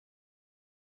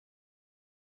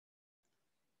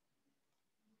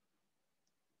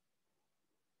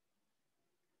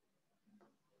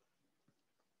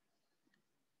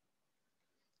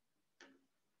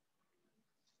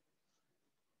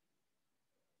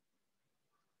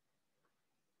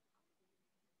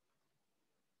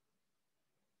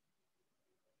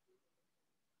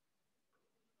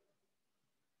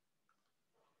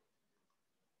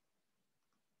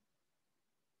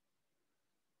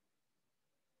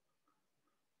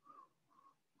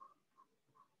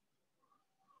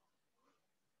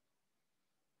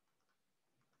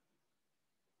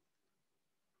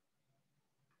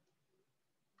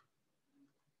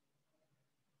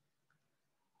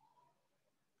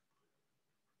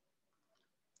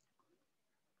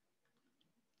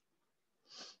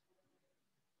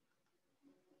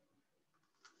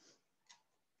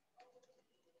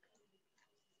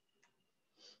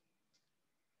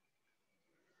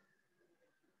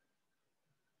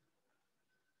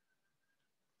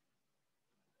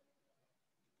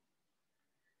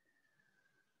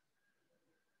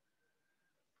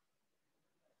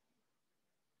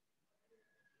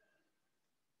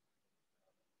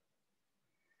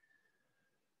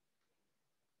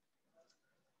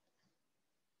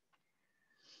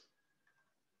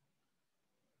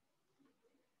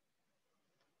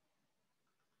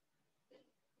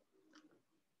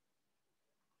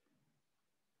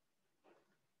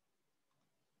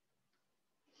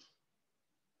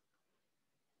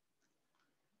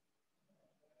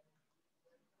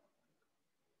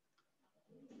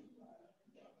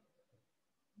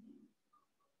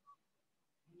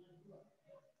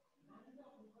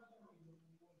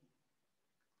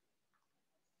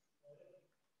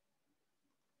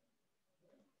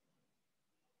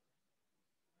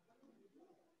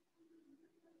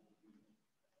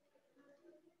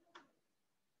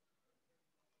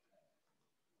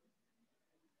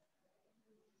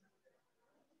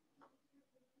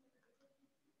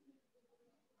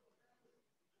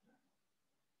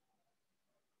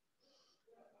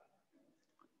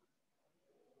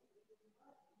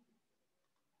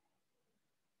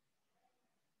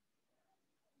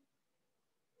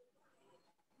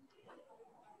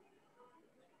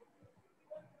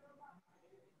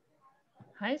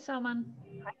Hi, Salman.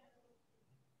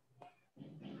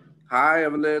 Hi,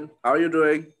 Evelyn. How are you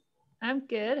doing? I'm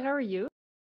good. How are you?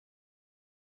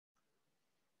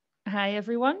 Hi,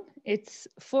 everyone. It's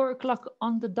 4 o'clock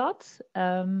on the dot.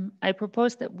 I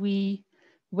propose that we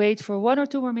wait for 1 or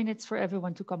 2 more minutes for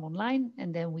everyone to come online,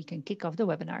 and then we can kick off the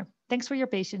webinar. Thanks for your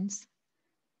patience.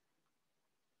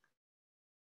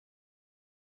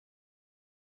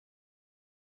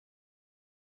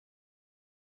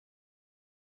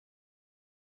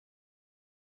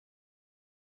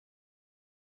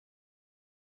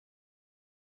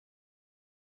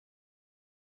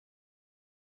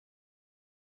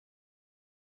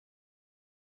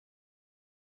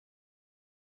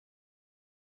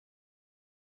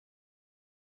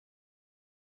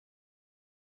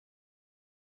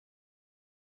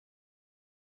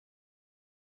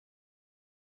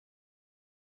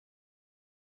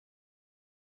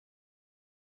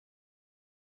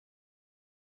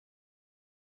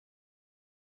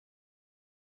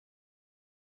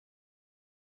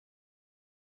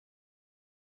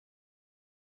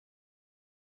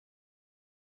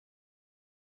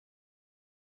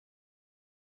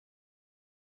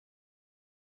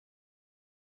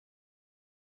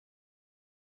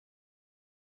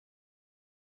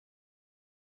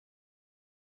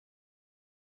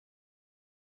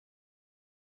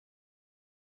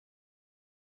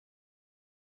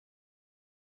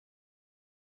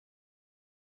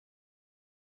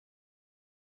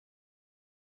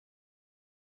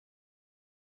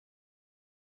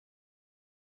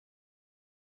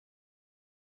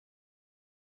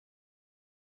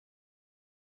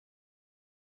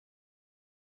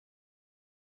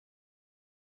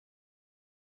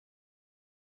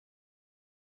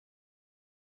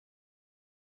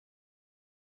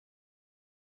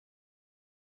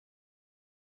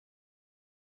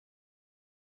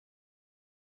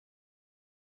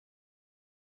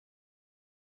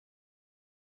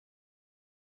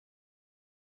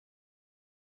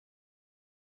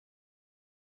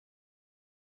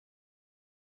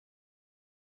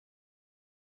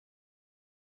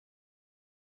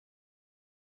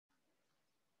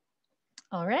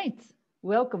 All right.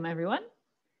 Welcome, everyone,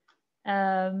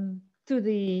 to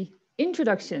the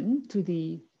introduction to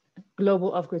the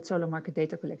Global Off-Grid Solar Market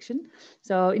Data Collection.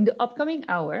 So in the upcoming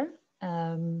hour,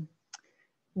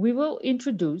 we will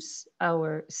introduce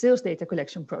our sales data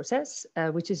collection process,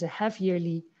 which is a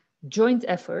half-yearly joint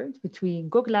effort between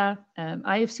GOGLA,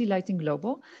 IFC Lighting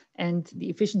Global, and the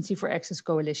Efficiency for Access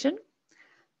Coalition.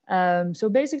 So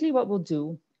basically what we'll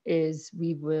do is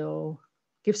we will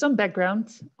give some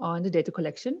background on the data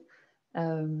collection,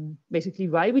 basically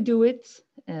why we do it,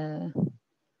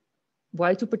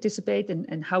 why to participate,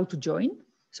 and how to join.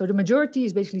 So the majority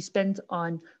is basically spent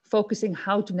on focusing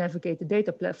how to navigate the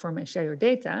data platform and share your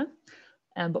data.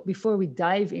 But before we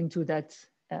dive into that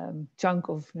chunk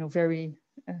of very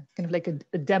kind of like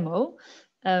a demo,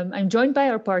 I'm joined by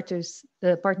our partners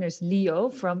Leo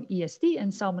from EST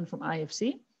and Salman from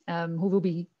IFC, who will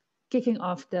be kicking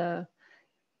off the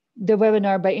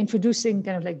webinar by introducing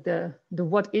kind of like the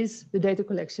what is the data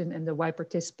collection and the why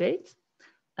participate.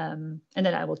 And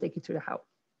then I will take you through the how.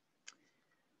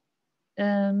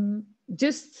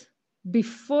 Just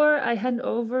before I hand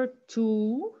over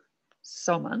to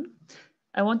Salman,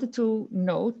 I wanted to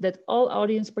note that all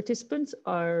audience participants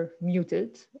are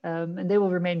muted, and they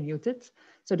will remain muted.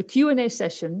 So the Q&A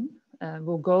session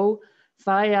will go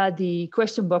via the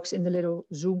question box in the little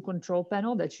Zoom control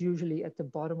panel that's usually at the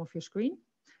bottom of your screen.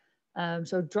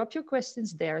 So drop your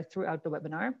questions there throughout the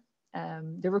webinar.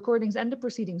 The recordings and the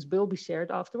proceedings will be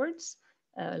shared afterwards,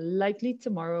 likely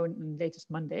tomorrow and latest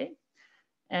Monday.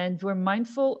 And we're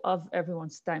mindful of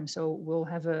everyone's time, so we'll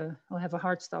have a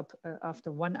hard stop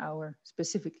after 1 hour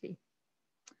specifically.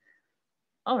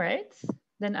 All right,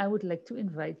 then I would like to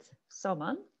invite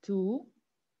Salman to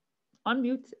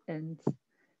unmute and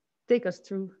take us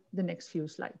through the next few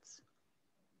slides.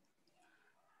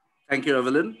 Thank you,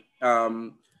 Evelyn.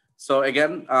 So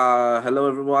again, hello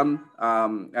everyone,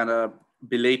 and a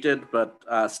belated but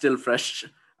still fresh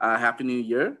Happy New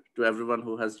Year to everyone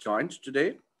who has joined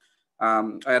today.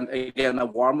 And again, a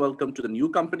warm welcome to the new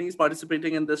companies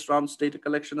participating in this round's data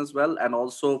collection as well, and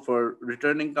also for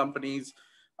returning companies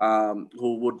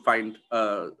who would find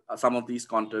some of these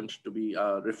content to be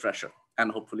a refresher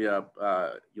and hopefully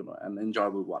an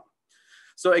enjoyable one.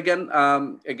 So again,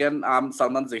 I'm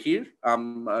Salman Zahir.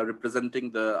 I'm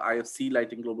representing the IFC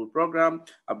Lighting Global Program.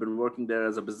 I've been working there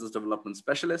as a business development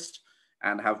specialist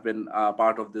and have been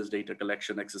part of this data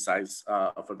collection exercise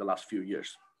for the last few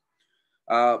years.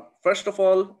 First of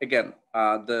all, again,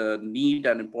 the need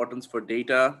and importance for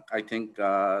data, I think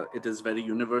it is very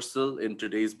universal in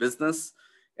today's business.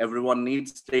 Everyone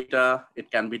needs data.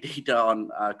 It can be data on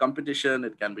competition.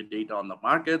 It can be data on the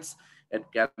markets. It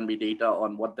can be data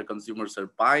on what the consumers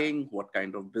are buying, what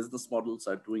kind of business models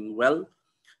are doing well.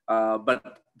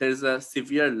 But there's a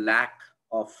severe lack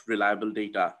of reliable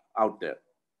data out there.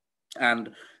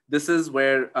 And this is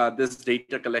where this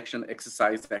data collection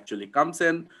exercise actually comes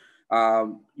in.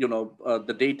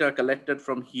 The data collected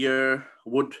from here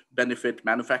would benefit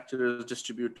manufacturers,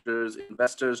 distributors,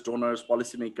 investors, donors,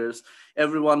 policymakers,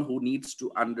 everyone who needs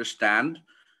to understand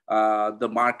the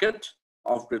market, the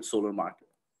off-grid solar market.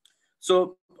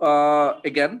 So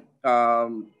again,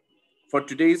 for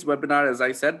today's webinar, as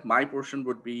I said, my portion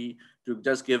would be to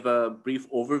just give a brief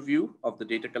overview of the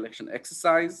data collection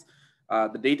exercise.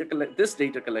 This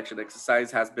data collection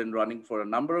exercise has been running for a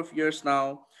number of years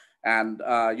now. And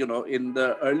in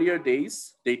the earlier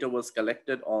days, data was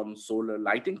collected on solar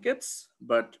lighting kits.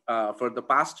 But for the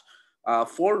past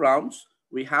 4 rounds,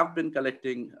 we have been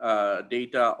collecting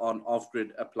data on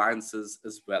off-grid appliances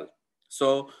as well.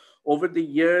 So over the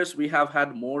years, we have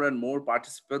had more and more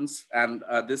participants, and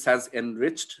this has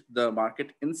enriched the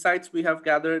market insights we have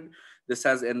gathered. This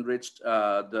has enriched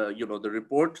the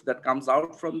report that comes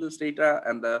out from this data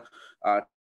and the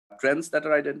trends that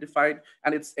are identified.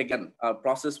 And it's, again, a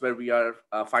process where we are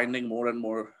finding more and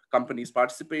more companies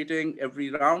participating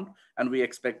every round, and we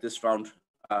expect this round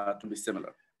to be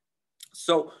similar.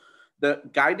 So the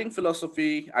guiding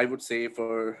philosophy, I would say,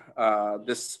 for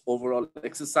this overall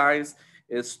exercise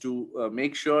is to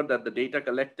make sure that the data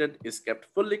collected is kept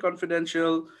fully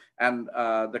confidential, and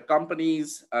the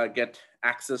companies get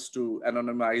access to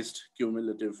anonymized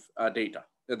cumulative data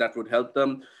that would help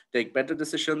them take better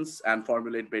decisions and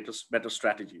formulate better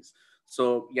strategies.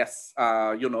 So yes,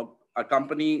 a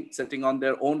company sitting on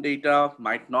their own data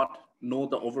might not know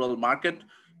the overall market,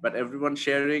 but everyone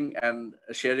sharing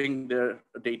their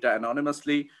data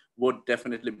anonymously would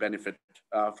definitely benefit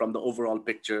from the overall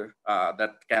picture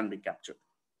that can be captured.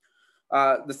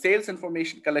 The sales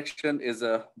information collection is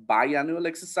a biannual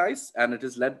exercise, and it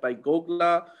is led by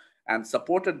GOGLA and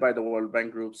supported by the World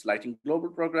Bank Group's Lighting Global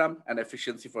Program and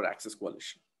Efficiency for Access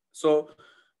Coalition. So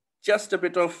just a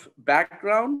bit of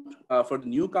background for the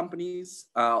new companies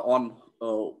on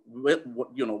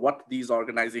what these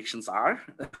organizations are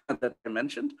that I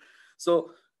mentioned.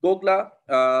 So GOGLA,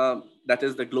 that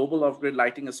is the Global Off-Grid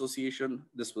Lighting Association.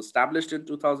 This was established in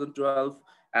 2012,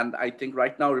 and I think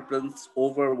right now represents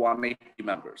over 180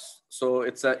 members. So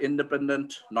it's an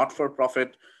independent,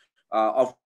 not-for-profit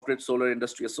off-grid solar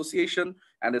industry association,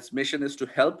 and its mission is to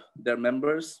help their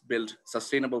members build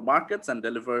sustainable markets and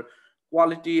deliver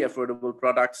quality, affordable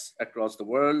products across the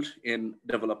world in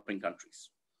developing countries.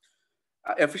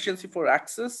 Efficiency for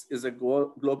Access is a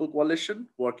global coalition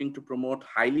working to promote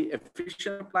highly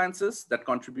efficient appliances that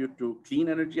contribute to clean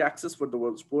energy access for the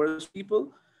world's poorest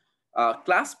people.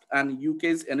 CLASP and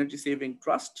UK's Energy Saving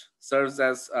Trust serves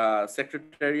as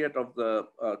secretariat of the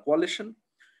coalition.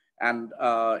 And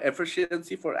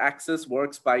Efficiency for Access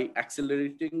works by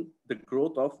accelerating the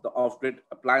growth of the off-grid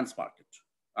appliance market.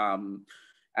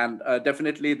 And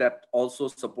definitely that also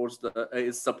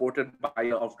is supported by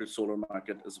the off-grid solar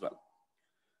market as well.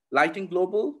 Lighting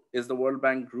Global is the World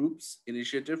Bank Group's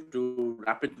initiative to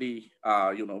rapidly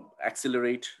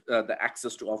accelerate the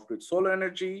access to off-grid solar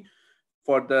energy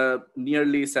for the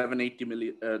nearly 780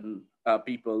 million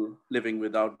people living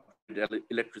without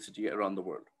electricity around the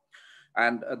world.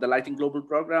 And the Lighting Global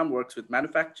program works with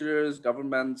manufacturers,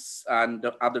 governments, and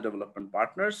other development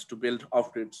partners to build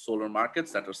off-grid solar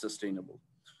markets that are sustainable.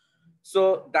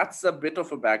 So that's a bit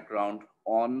of a background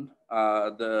on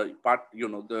the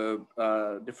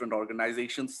different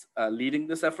organizations leading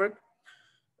this effort.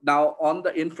 Now, on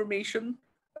the information,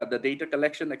 the data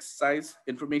collection exercise,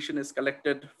 information is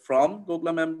collected from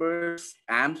GOGLA members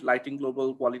and Lighting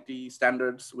Global Quality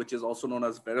Standards, which is also known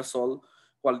as Verisol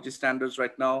Quality Standards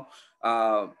right now,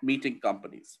 meeting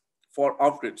companies for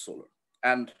off-grid solar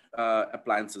and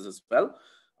appliances as well.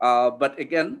 But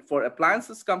again, for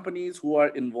appliances companies who are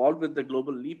involved with the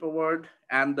Global Leap Award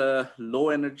and the Low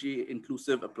Energy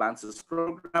Inclusive Appliances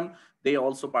Program, they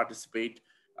also participate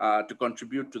to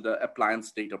contribute to the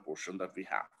appliance data portion that we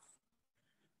have.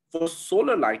 For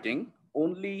solar lighting,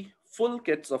 only full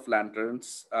kits of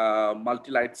lanterns,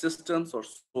 multi-light systems or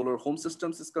solar home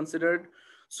systems is considered.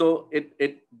 So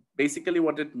it basically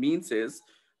what it means is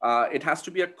it has to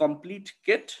be a complete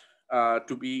kit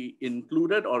to be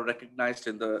included or recognized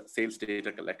in the sales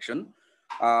data collection.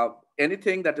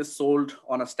 Anything that is sold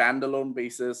on a standalone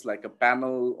basis, like a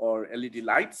panel or LED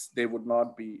lights, they would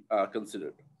not be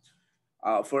considered.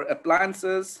 For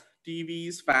appliances,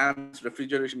 TVs, fans,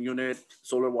 refrigeration unit,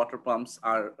 solar water pumps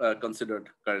are considered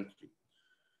currently.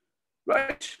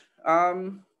 Right.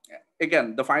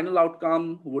 Again, the final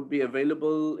outcome would be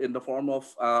available in the form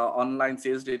of online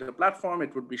sales data platform.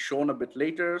 It would be shown a bit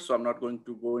later, so I'm not going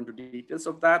to go into details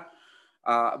of that.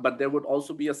 But there would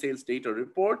also be a sales data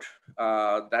report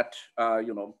that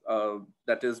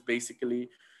is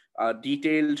basically a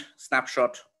detailed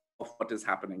snapshot of what is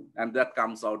happening, and that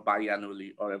comes out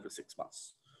biannually or every 6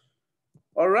 months.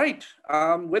 All right.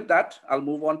 With that, I'll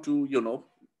move on to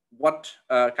what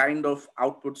kind of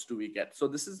outputs do we get. So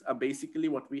this is basically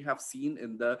what we have seen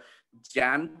in the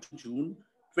Jan to June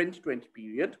 2020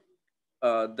 period.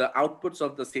 The outputs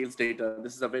of the sales data.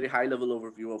 This is a very high level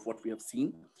overview of what we have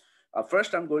seen.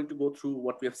 First, I'm going to go through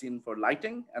what we have seen for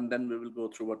lighting, and then we will go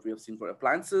through what we have seen for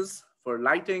appliances. For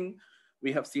lighting,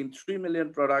 we have seen 3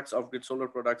 million products of grid solar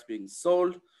products being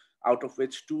sold, out of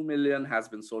which 2 million has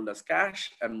been sold as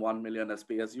cash and 1 million as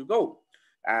pay-as-you-go.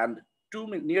 And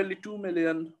nearly 2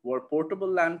 million were portable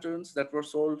lanterns that were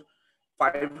sold,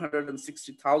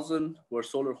 560,000 were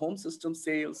solar home system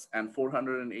sales, and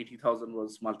 480,000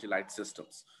 was multi-light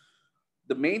systems.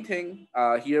 The main thing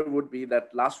here would be that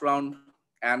last round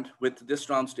and with this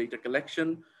round's data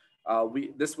collection,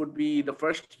 this would be the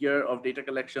first year of data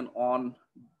collection on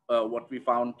what we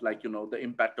found, like, the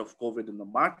impact of COVID in the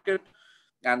market.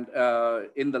 And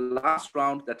in the last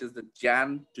round, that is the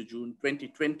Jan to June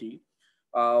 2020,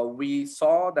 we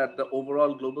saw that the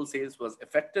overall global sales was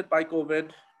affected by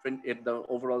COVID. The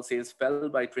overall sales fell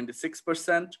by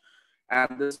 26%.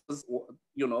 And this was,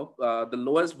 the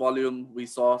lowest volume we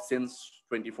saw since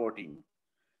 2014.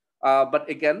 But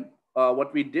again,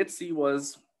 what we did see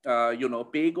was,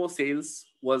 pay-go sales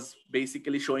was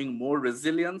basically showing more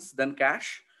resilience than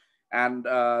cash. And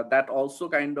that also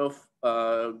kind of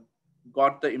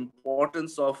got the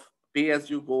importance of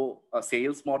pay-as-you-go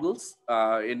sales models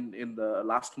in the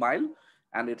last mile.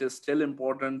 And it is still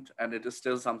important, and it is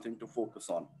still something to focus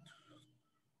on.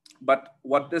 But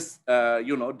what this,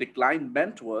 decline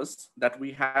meant was that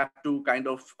we had to kind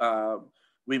of,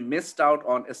 we missed out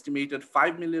on estimated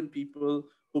 5 million people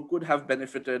who could have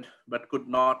benefited, but could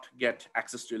not get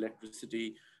access to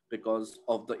electricity because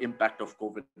of the impact of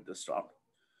COVID this round.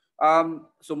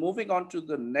 So moving on to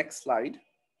the next slide.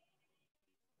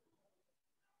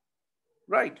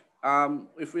 Right.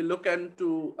 If we look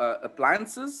into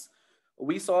appliances,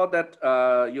 we saw that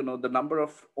the number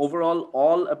of overall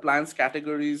all appliance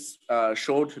categories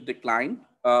showed decline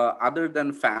other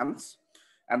than fans.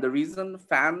 And the reason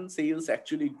fan sales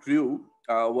actually grew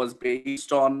was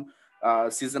based on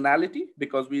seasonality,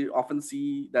 because we often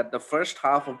see that the first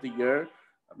half of the year,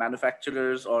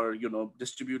 manufacturers or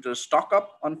distributors stock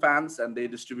up on fans and they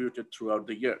distribute it throughout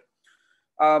the year.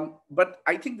 But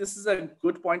I think this is a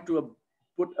good point to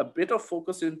put a bit of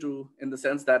focus into, in the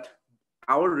sense that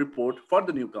our report for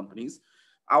the new companies,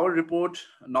 our report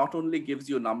not only gives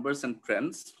you numbers and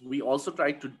trends, we also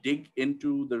try to dig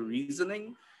into the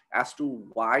reasoning as to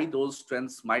why those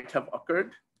trends might have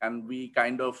occurred. And we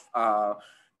kind of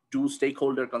do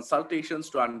stakeholder consultations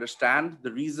to understand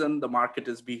the reason the market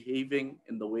is behaving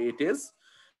in the way it is.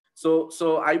 So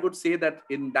I would say that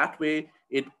in that way,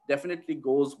 it definitely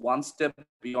goes one step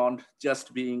beyond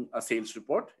just being a sales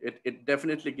report. It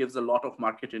definitely gives a lot of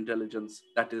market intelligence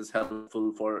that is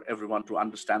helpful for everyone to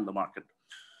understand the market.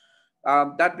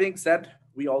 That being said,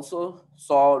 we also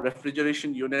saw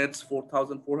refrigeration units,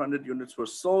 4,400 units were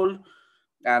sold.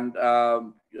 And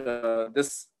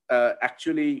this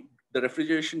actually, the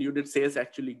refrigeration unit sales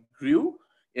actually grew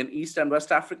in East and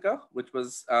West Africa, which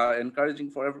was encouraging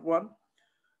for everyone.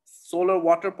 Solar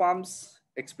water pumps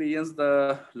experienced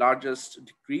the largest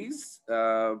decrease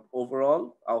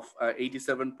overall of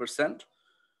 87%.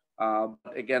 But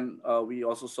again, we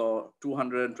also saw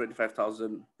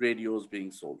 225,000 radios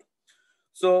being sold.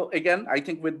 So again, I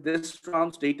think with this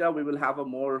round's data, we will have a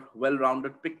more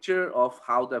well-rounded picture of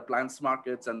how the appliance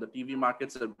markets and the TV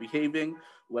markets are behaving,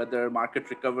 whether market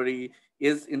recovery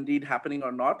is indeed happening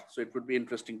or not. So it would be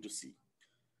interesting to see.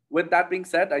 with that being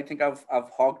said, I think I've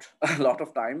hogged a lot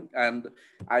of time, and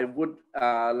I would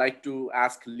like to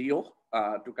ask Leo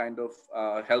to kind of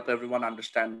help everyone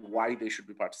understand why they should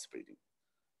be participating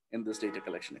in this data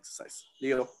collection exercise.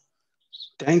 Leo.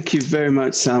 Thank you very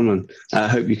much, Salman. I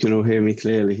hope you can all hear me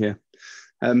clearly here.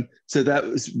 So that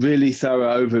was really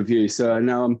thorough overview. So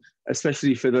now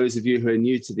especially for those of you who are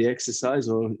new to the exercise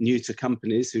or new to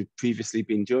companies who've previously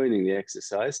been joining the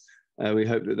exercise, we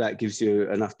hope that that gives you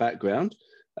enough background.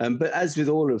 But as with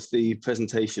all of the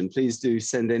presentation, please do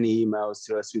send any emails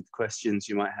to us with questions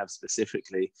you might have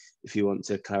specifically if you want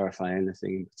to clarify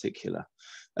anything in particular.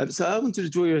 So I wanted to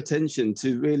draw your attention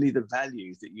to really the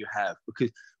value that you have,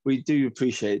 because we do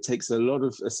appreciate it takes a lot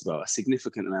of, well, a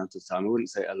significant amount of time. I wouldn't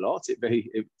say a lot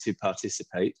to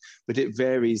participate, but it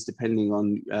varies depending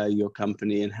on your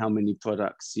company and how many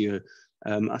products you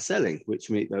are selling, which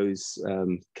meet those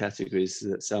categories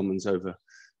that Salman's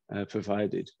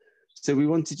provided. So we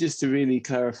wanted just to really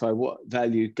clarify what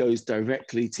value goes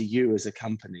directly to you as a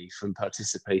company from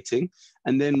participating.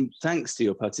 And then thanks to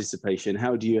your participation,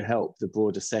 how do you help the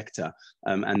broader sector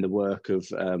and the work of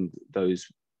those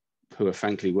who are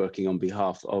frankly working on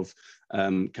behalf of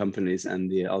companies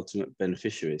and the ultimate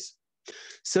beneficiaries?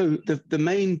 So the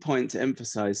main point to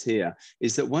emphasize here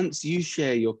is that once you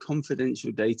share your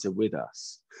confidential data with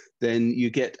us, then you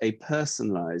get a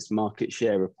personalized market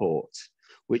share report,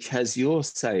 which has your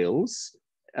sales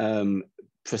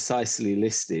precisely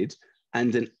listed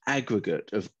and an aggregate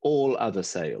of all other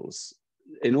sales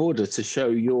in order to show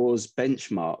yours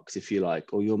benchmarked, if you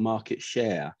like, or your market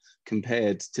share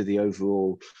compared to the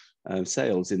overall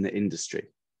sales in the industry.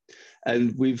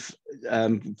 And we've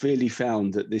really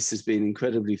found that this has been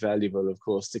incredibly valuable, of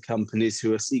course, to companies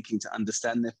who are seeking to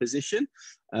understand their position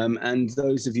and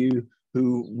those of you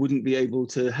who wouldn't be able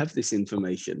to have this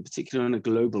information, particularly on a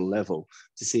global level,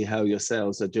 to see how your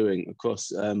sales are doing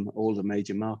across all the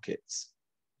major markets.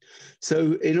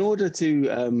 So in order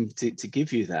to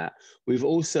give you that, we've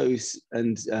also,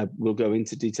 and we'll go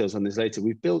into details on this later,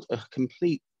 we've built a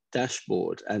complete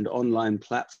dashboard and online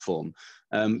platform.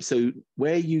 So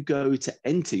where you go to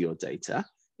enter your data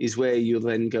is where you'll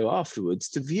then go afterwards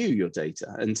to view your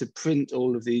data and to print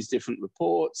all of these different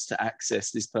reports to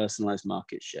access this personalized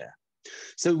market share.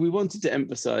 So we wanted to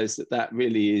emphasize that that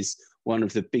really is one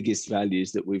of the biggest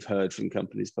values that we've heard from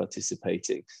companies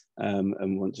participating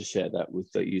and want to share that with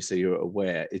you so you're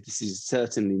aware. This is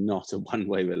certainly not a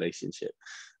one-way relationship.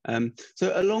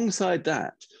 So alongside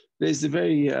that, there's the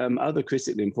very other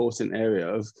critically important area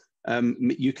of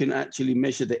you can actually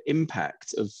measure the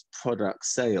impact of product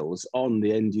sales on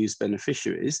the end-use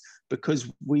beneficiaries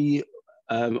because we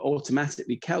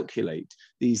automatically calculate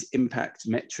these impact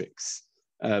metrics.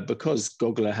 Because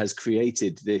Gogla has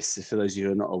created this, for those of you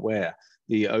who are not aware,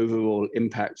 the overall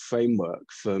impact framework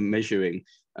for measuring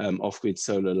off-grid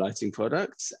solar lighting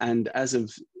products. And as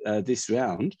of this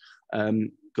round,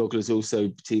 Gogla has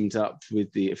also teamed up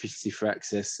with the Efficiency for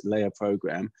Access layer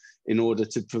program in order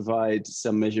to provide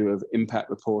some measure of impact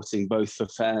reporting, both for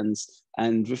fans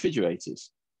and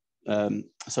refrigerators,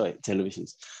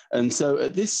 televisions. And so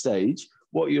at this stage,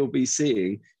 what you'll be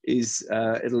seeing is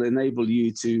it'll enable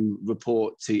you to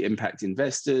report to impact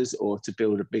investors or to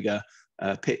build a bigger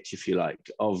pitch, if you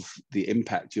like, of the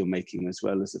impact you're making as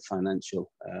well as the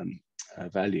financial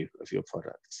value of your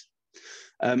products.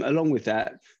 Along with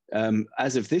that,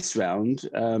 as of this round,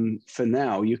 for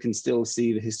now, you can still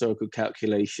see the historical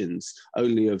calculations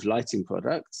only of lighting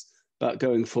products, but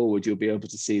going forward, you'll be able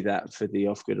to see that for the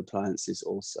off-grid appliances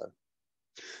also.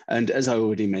 And as I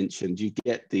already mentioned, you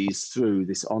get these through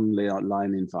this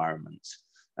online environment,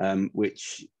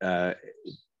 which,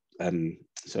 Evelyn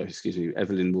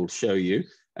will show you.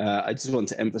 I just want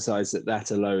to emphasize that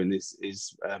that alone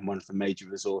is one of the major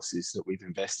resources that we've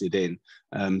invested in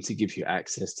to give you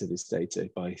access to this data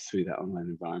through that online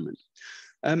environment.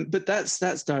 But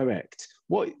that's direct.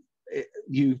 What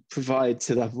you provide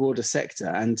to the broader sector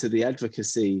and to the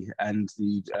advocacy and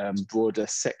the broader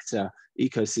sector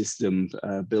ecosystem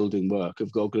building work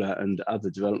of Gogla and other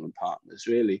development partners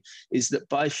really is that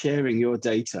by sharing your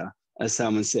data, as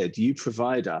Salman said, you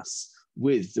provide us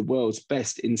with the world's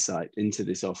best insight into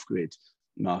this off-grid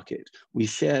market. We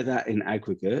share that in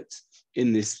aggregate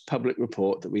in this public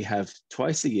report that we have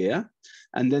twice a year.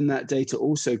 And then that data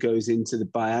also goes into the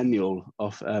biannual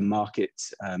of market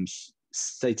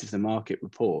state of the market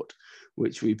report,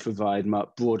 which we provide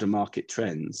broader market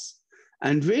trends.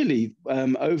 And really,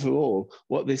 overall,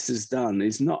 what this has done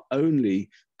is not only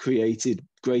created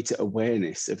greater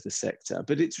awareness of the sector,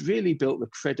 but it's really built the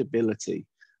credibility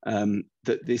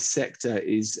that this sector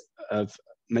is of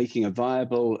making a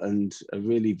viable and a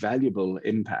really valuable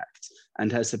impact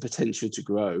and has the potential to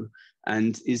grow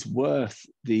and is worth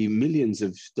the millions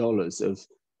of dollars of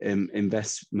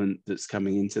investment that's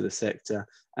coming into the sector,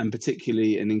 and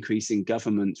particularly an increasing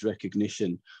government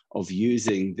recognition of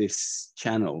using this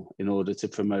channel in order to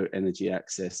promote energy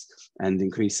access and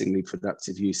increasingly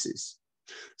productive uses.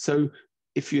 So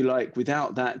if you like,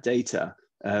 without that data,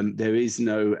 there is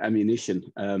no ammunition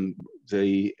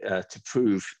to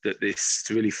prove that this,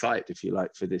 to really fight, if you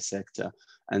like, for this sector.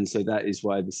 And so that is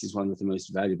why this is one of the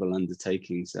most valuable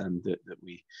undertakings that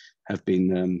we have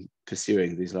been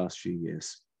pursuing these last few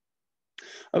years.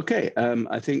 Okay,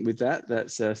 I think with that,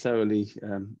 that's a thoroughly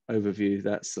overview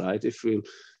that slide. If we'll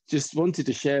just wanted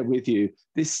to share with you,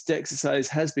 this exercise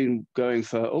has been going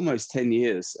for almost 10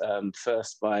 years,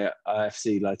 first by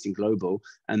IFC Lighting Global,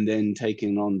 and then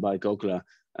taken on by Gogla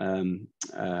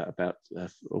about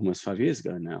almost 5 years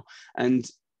ago now. And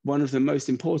one of the most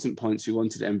important points we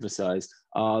wanted to emphasize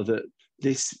are that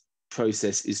this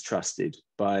process is trusted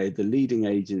by the leading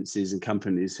agencies and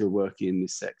companies who are working in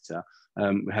this sector.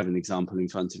 We have an example in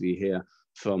front of you here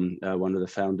from one of the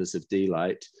founders of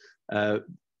D-Light.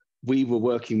 We were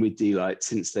working with D-Light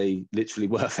since they literally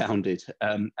were founded,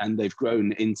 and they've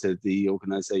grown into the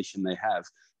organization they have.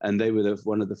 And they were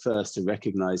one of the first to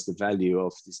recognize the value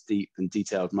of this deep and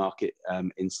detailed market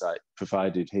insight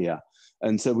provided here.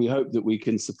 And so we hope that we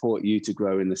can support you to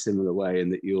grow in a similar way,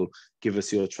 and that you'll give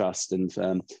us your trust and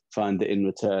find that in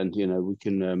return, you know, we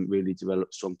can really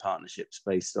develop strong partnerships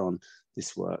based on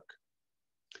this work.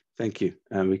 Thank you,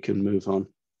 and we can move on.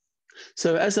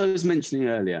 So as I was mentioning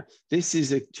earlier, this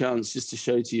is a chance just to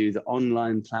show to you the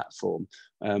online platform,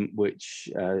 which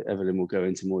Evelyn will go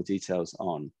into more details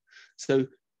on. So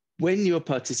when you're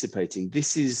participating,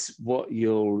 this is what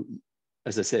you'll,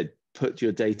 as I said, put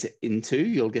your data into.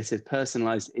 You'll get a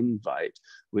personalized invite,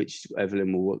 which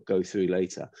Evelyn will go through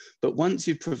later. But once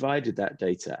you've provided that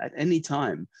data, at any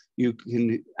time, you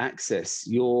can access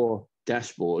your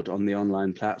dashboard on the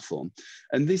online platform.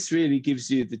 And this really gives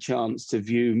you the chance to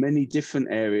view many different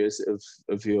areas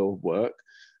of your work.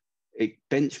 It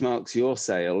benchmarks your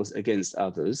sales against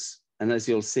others. And as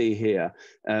you'll see here,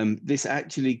 this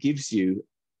actually gives you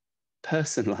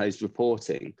personalized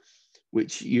reporting,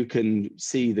 which you can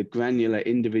see the granular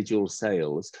individual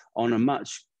sales on a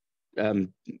much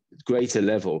greater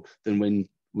level than when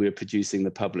we're producing the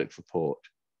public report.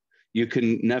 You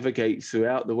can navigate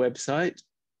throughout the website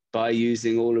by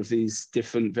using all of these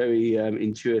different, very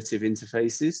intuitive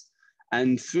interfaces.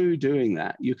 And through doing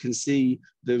that, you can see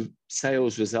the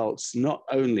sales results, not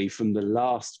only from the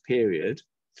last period,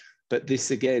 but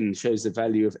this again shows the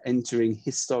value of entering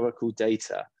historical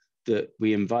data that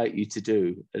we invite you to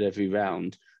do at every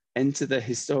round. Enter the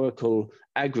historical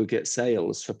aggregate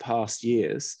sales for past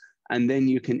years, and then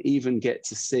you can even get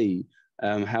to see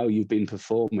how you've been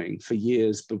performing for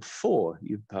years before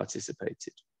you've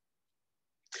participated.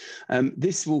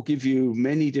 This will give you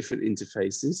many different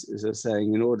interfaces, as I was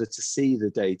saying, in order to see the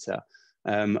data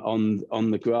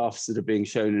on the graphs that are being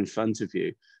shown in front of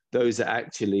you. Those are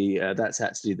actually, that's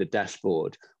actually the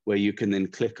dashboard, where you can then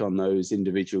click on those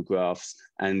individual graphs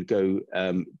and go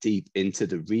deep into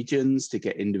the regions to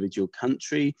get individual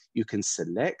country. You can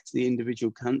select the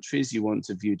individual countries you want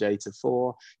to view data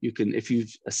for. You can, if you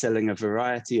are selling a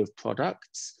variety of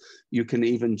products, you can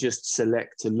even just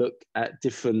select to look at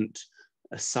different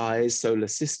size solar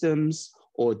systems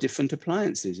or different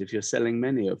appliances if you're selling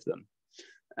many of them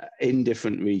in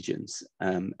different regions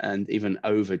and even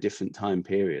over different time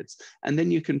periods. And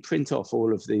then you can print off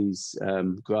all of these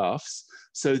graphs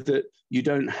so that you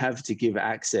don't have to give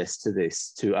access to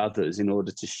this to others in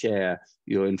order to share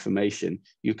your information.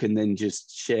 You can then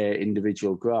just share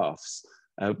individual graphs.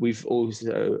 We've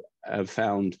also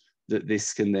found that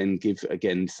this can then give,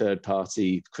 again,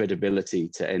 third-party credibility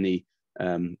to any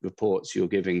reports you're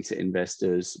giving to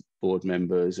investors, board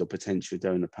members, or potential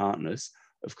donor partners,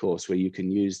 of course, where you can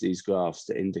use these graphs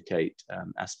to indicate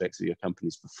aspects of your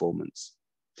company's performance.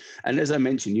 And as I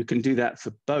mentioned, you can do that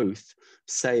for both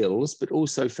sales, but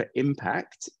also for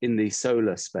impact in the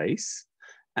solar space.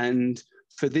 And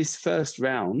for this first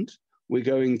round, we're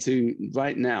going to,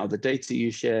 right now, the data you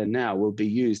share now will be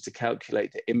used to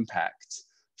calculate the impact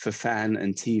for fan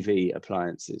and TV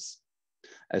appliances.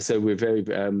 So we're very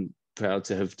proud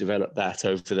to have developed that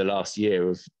over the last year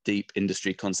of deep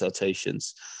industry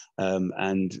consultations.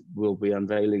 And we'll be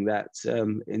unveiling that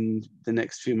in the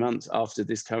next few months after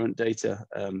this current data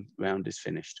round is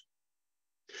finished.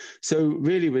 So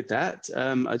really with that,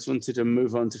 I just wanted to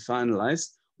move on to finalize.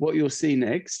 what you'll see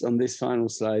next on this final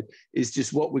slide is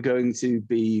just what we're going to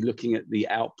be looking at the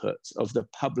output of the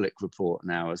public report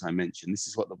now, as I mentioned. This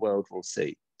is what the world will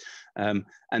see. And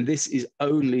this is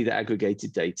only the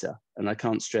aggregated data. And I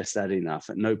can't stress that enough.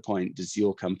 At no point does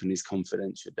your company's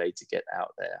confidential data get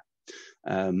out there.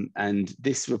 And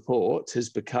this report has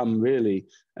become really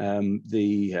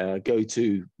the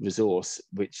go-to resource,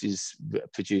 which is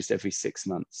produced every 6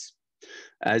 months.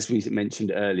 As we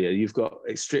mentioned earlier, you've got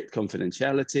strict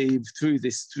confidentiality through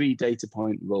this 3 data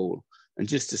point rule. And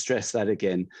just to stress that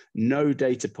again, no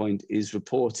data point is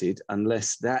reported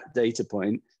unless that data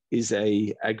point is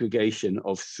an aggregation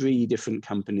of 3 different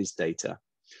companies' data,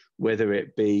 whether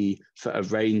it be for a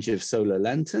range of solar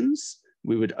lanterns.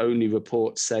 We would only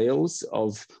report sales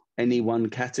of any one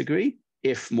category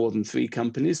if more than 3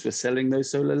 companies were selling those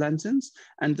solar lanterns.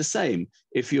 And the same,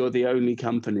 if you're the only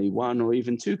company, 1 or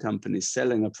even 2 companies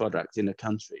selling a product in a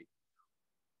country,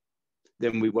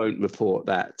 then we won't report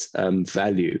that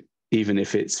value, even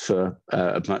if it's for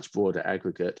a much broader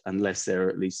aggregate, unless there are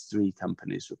at least 3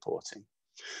 companies reporting.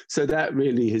 So that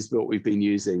really is what we've been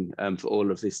using for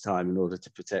all of this time in order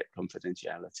to protect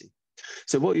confidentiality.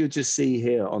 So what you'll just see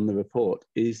here on the report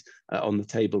is, on the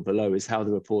table below, is how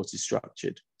the report is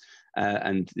structured.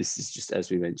 And this is just as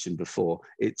we mentioned before.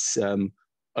 It's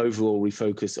overall, we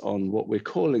focus on what we're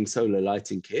calling solar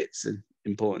lighting kits. And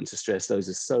important to stress, those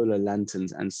are solar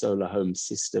lanterns and solar home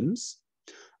systems.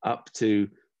 Up to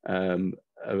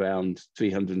around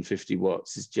 350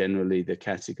 watts is generally the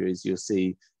categories you'll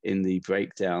see in the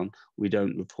breakdown. We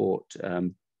don't report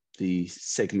the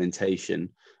segmentation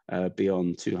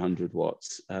beyond 200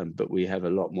 watts, but we have a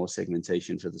lot more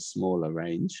segmentation for the smaller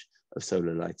range of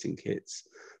solar lighting kits.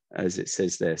 As it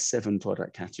says there, 7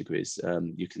 product categories.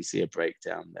 You can see a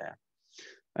breakdown there.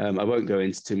 I won't go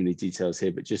into too many details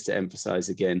here, but just to emphasize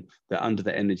again that under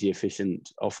the energy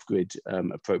efficient off-grid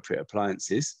appropriate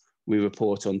appliances, we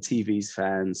report on TVs,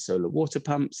 fans, solar water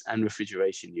pumps, and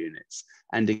refrigeration units.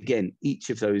 And again,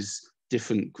 each of those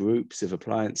different groups of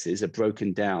appliances are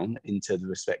broken down into the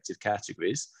respective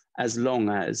categories as long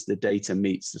as the data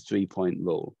meets the 3-point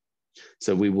rule.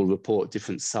 So we will report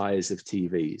different size of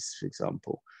TVs, for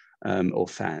example, or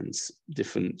fans,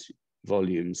 different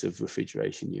volumes of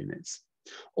refrigeration units.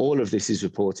 All of this is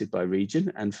reported by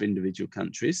region and for individual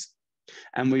countries.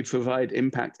 And we provide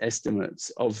impact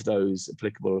estimates of those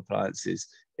applicable appliances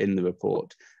in the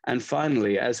report. And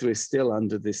finally, as we're still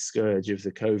under this scourge of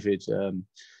the COVID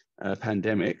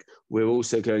pandemic, we're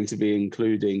also going to be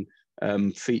including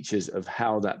features of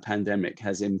how that pandemic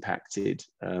has impacted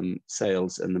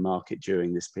sales and the market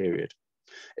during this period.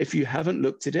 If you haven't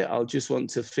looked at it, I'll just want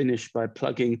to finish by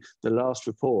plugging the last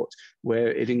report,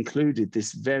 where it included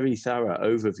this very thorough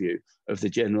overview of the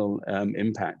general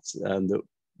impact that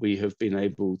we have been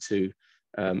able to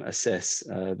assess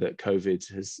that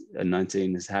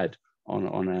COVID-19 has had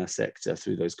on our sector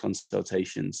through those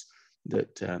consultations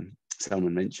that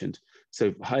Salman mentioned.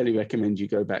 So highly recommend you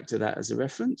go back to that as a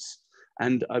reference.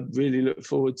 And I really look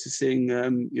forward to seeing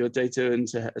your data and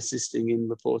to assisting in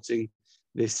reporting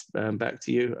this back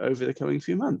to you over the coming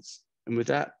few months. And with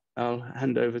that, I'll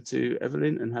hand over to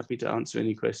Evelyn, and happy to answer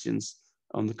any questions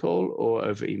on the call or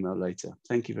over email later.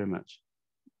 Thank you very much.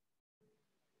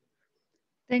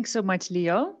 Thanks so much,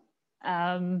 Leo.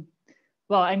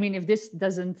 Well, I mean, if this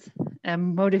doesn't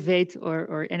motivate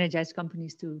or energize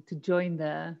companies to join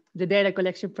the data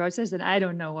collection process, then I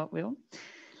don't know what will.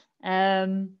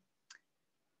 I'm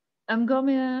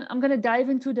gonna dive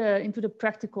into the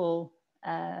practical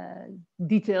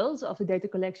details of the data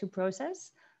collection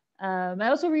process. I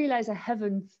also realized I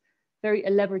haven't very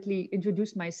elaborately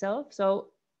introduced myself.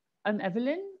 So I'm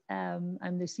Evelyn.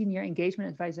 I'm the Senior Engagement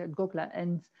Advisor at Gokla,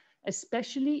 and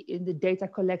especially in the data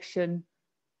collection,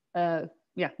 the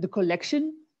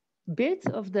collection bit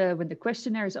of when the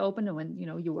questionnaire is open and when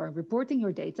you are reporting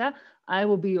your data, I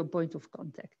will be your point of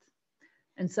contact.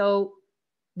 And so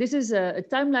this is a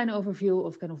timeline overview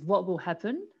of kind of what will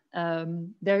happen.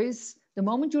 There is, the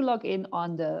moment you log in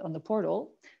on the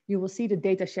portal, you will see the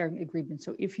data sharing agreement.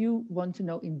 So if you want to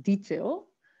know in detail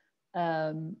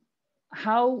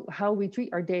how we treat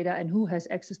our data and who has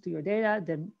access to your data,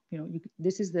 then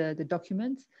this is the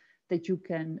document that you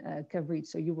can read.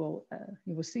 So you will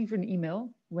receive an email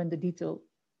when the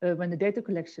data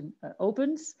collection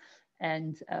opens,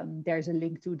 and there's a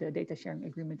link to the data sharing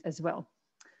agreement as well.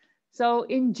 So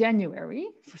in January,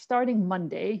 starting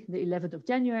Monday, the 11th of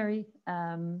January,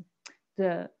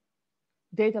 the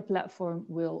data platform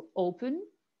will open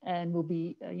and will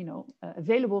be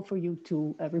available for you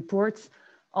to report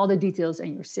all the details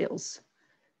and your sales.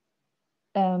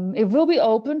 It will be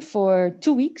open for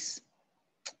 2 weeks.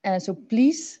 So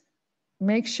please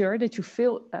make sure that you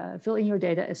fill in your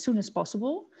data as soon as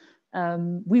possible.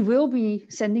 We will be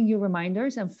sending you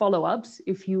reminders and follow-ups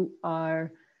if you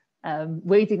are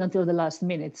waiting until the last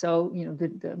minute. So, you know,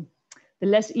 the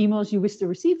less emails you wish to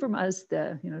receive from us,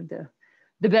 the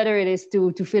better it is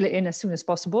to fill it in as soon as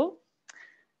possible.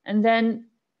 And then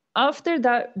after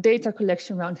that data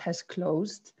collection round has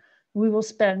closed, we will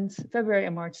spend February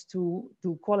and March to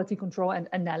do quality control and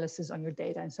analysis on your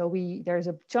data. And so there's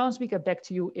a chance we get back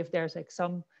to you if there's like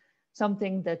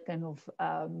something that kind of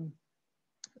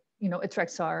you know,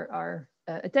 attracts our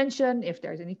attention, if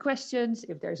there's any questions,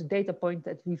 if there's a data point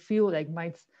that we feel like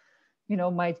might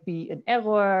be an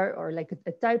error or like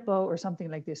a typo or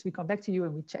something like this. We come back to you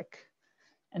and we check.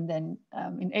 And then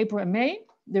in April and May,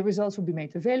 the results will be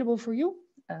made available for you.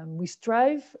 We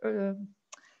strive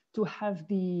to have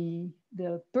the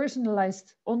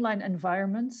personalized online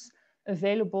environments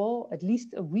available at least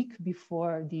a week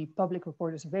before the public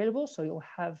report is available. So you'll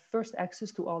have first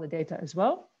access to all the data as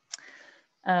well.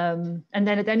 And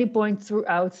then at any point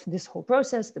throughout this whole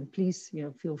process, then please, you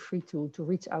know, feel free to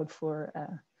reach out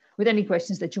with any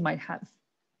questions that you might have.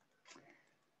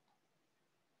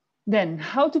 Then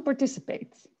how to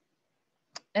participate?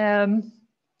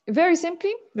 Very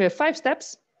simply, we have 5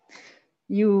 steps.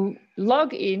 You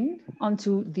log in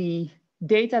onto the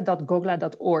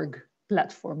data.gogla.org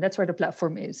platform. That's where the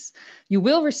platform is. You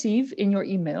will receive in your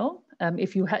email,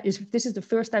 if this is the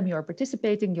first time you are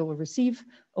participating, you will receive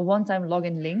a one-time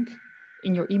login link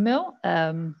in your email,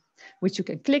 which you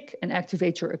can click and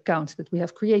activate your account that we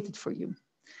have created for you.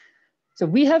 So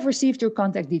we have received your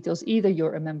contact details. Either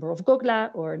you're a member of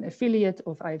Gogla or an affiliate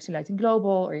of IFC Lighting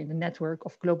Global or in the network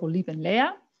of Global Leap and Lea.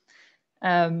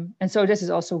 And so this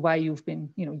is also why you've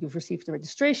received the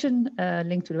registration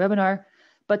link to the webinar.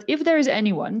 But if there is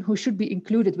anyone who should be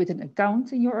included with an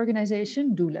account in your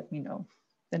organization, do let me know.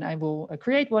 Then I will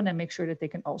create one and make sure that they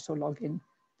can also log in.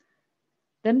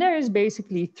 Then there is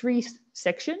basically 3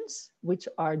 sections, which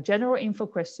are general info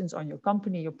questions on your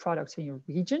company, your products, and your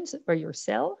regions where you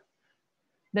sell.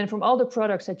 Then from all the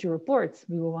products that you report,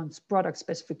 we will want product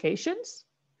specifications.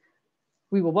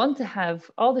 We will want to have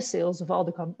all the sales of all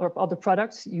the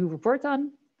products you report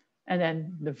on. And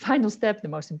then the final step, the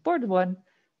most important one,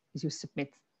 is you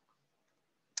submit.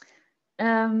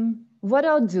 What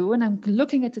I'll do, and I'm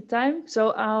looking at the time,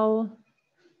 so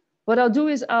what I'll do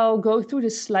is I'll go through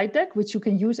this slide deck, which you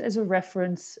can use as a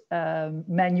reference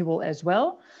manual as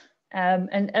well.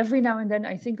 And every now and then,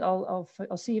 I think I'll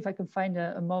see if I can find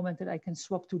a moment that I can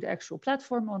swap to the actual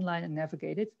platform online and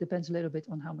navigate it. Depends a little bit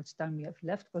on how much time we have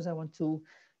left, because I want to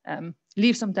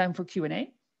leave some time for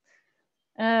Q&A.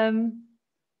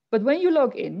 But when you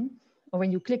log in, or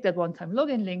when you click that one-time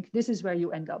login link, this is where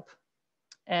you end up.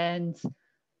 And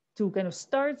to kind of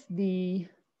start the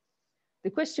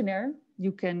questionnaire,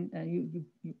 you can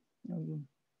you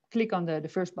click on the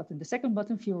first button. The second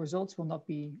button, view results, will not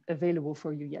be available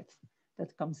for you yet.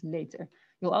 That comes later.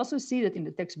 You'll also see that in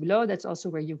the text below, that's also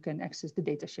where you can access the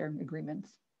data sharing agreement.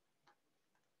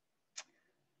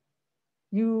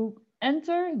 You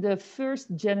enter the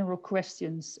first general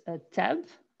questions tab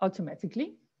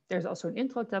automatically. There's also an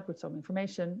intro tab with some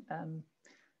information.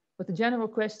 But the general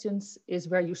questions is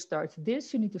where you start.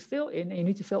 This you need to fill in, and you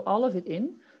need to fill all of it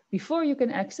in before you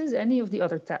can access any of the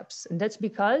other tabs. And that's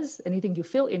because anything you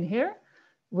fill in here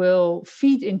will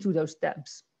feed into those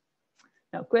tabs.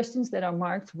 Now, questions that are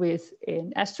marked with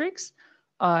an asterisk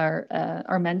are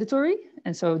mandatory,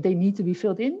 and so they need to be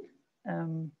filled in.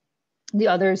 The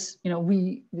others, you know,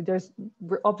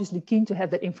 we're obviously keen to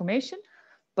have that information,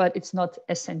 but it's not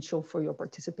essential for your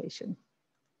participation.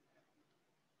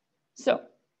 So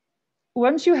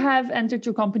once you have entered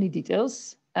your company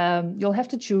details, you'll have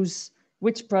to choose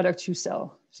which products you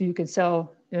sell. So you can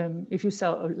sell, if you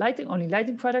sell only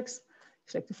lighting products,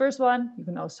 select the first one. You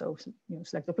can also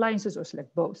select appliances or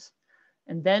select both.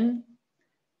 And then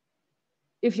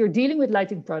if you're dealing with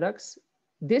lighting products,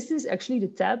 this is actually the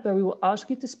tab where we will ask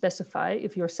you to specify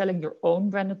if you're selling your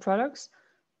own branded products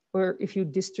or if you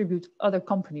distribute other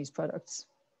companies' products.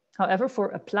 However, for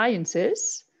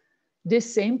appliances,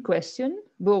 this same question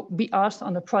will be asked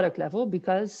on the product level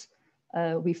because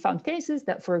we found cases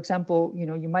that, for example,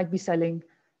 you might be selling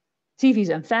TVs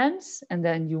and fans, and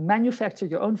then you manufacture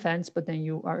your own fans, but then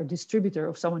you are a distributor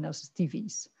of someone else's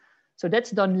TVs. So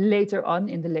that's done later on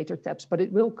in the later tabs, but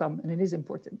it will come and it is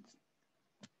important.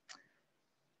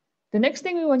 The next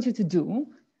thing we want you to do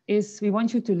is we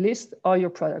want you to list all your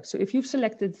products. So if you've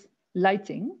selected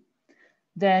lighting,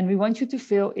 then we want you to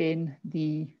fill in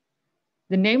the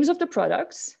names of the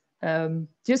products,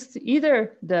 just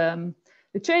either the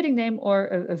trading name or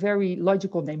a very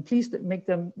logical name. Please make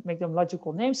them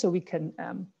logical names so we can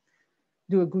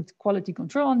do a good quality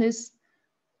control on this.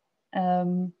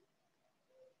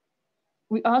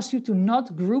 We ask you to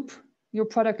not group your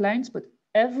product lines, but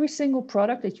every single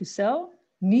product that you sell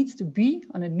needs to be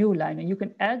on a new line. And you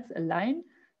can add a line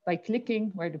by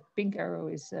clicking where the pink arrow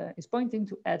is pointing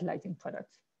to add lighting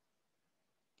product.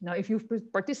 Now, if you've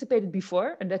participated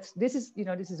before, and this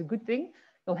is a good thing,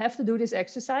 you'll have to do this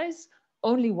exercise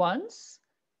only once.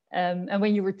 And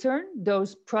when you return,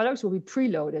 those products will be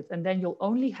preloaded, and then you'll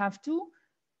only have to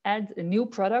add a new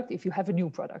product if you have a new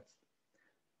product.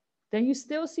 Then you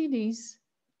still see these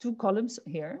two columns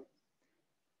here.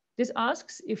 This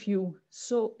asks if you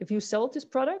sold this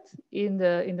product in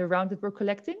the round that we're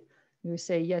collecting. You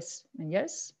say yes and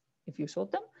yes if you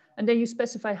sold them, and then you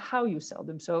specify how you sell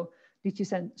them. So did you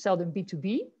sell them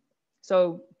B2B,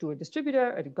 so to a distributor,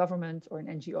 or the government, or an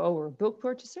NGO, or a bulk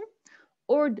purchaser,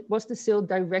 or was the sale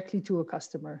directly to a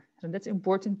customer? And that's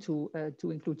important to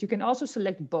include. You can also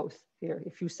select both here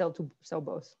if you sell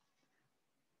both.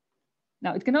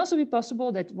 Now, it can also be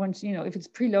possible that once, if it's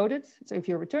preloaded, so if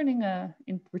you're returning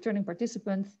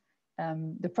participant,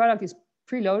 the product is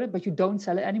preloaded, but you don't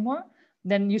sell it anymore,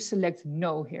 then you select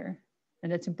no here.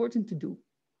 And that's important to do.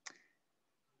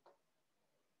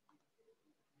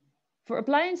 For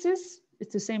appliances,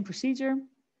 it's the same procedure.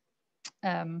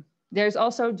 There's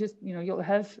also just, you'll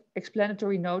have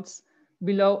explanatory notes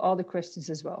below all the questions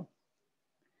as well.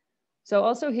 So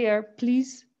also here,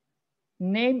 please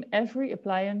name every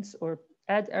appliance or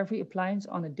add every appliance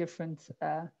on a different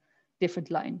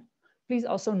line. Please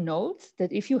also note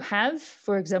that if you have,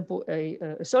 for example, a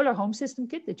solar home system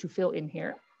kit that you fill in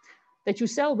here, that you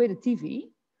sell with a TV,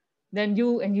 then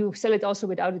you sell it also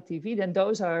without a TV, then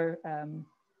those are,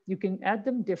 you can add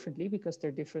them differently because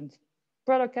they're different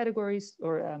product categories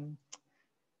or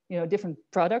different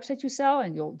products that you sell,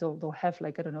 and they'll have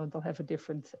like, I don't know, they'll have a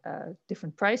different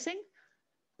pricing.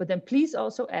 But then please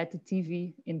also add the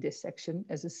TV in this section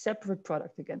as a separate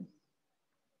product again.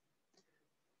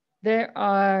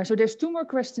 There's two more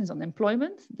questions on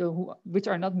employment, which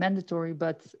are not mandatory,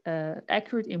 but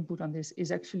accurate input on this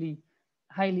is actually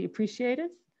highly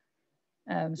appreciated.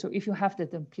 So if you have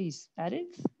that, then please add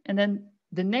it. And then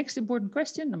the next important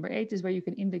question, number 8, is where you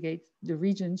can indicate the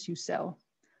regions you sell.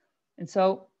 And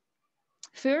so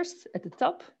first at the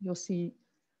top, you'll see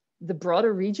the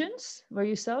broader regions where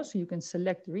you sell, so you can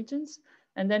select the regions.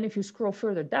 And then if you scroll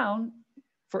further down,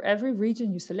 for every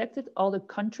region you selected, all the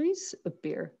countries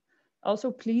appear.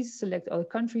 Also, please select all the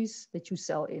countries that you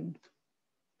sell in.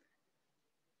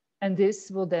 And this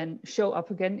will then show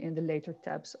up again in the later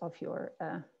tabs of your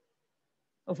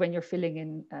of when you're filling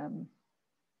in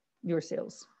your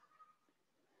sales.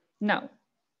 Now,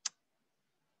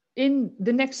 in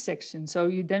the next section, so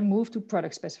you then move to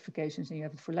product specifications, and you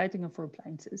have it for lighting and for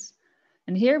appliances.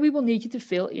 And here we will need you to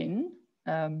fill in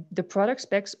the product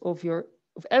specs of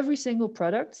every single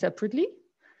product separately.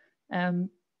 And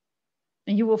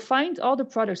you will find all the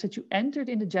products that you entered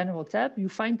in the general tab, you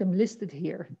find them listed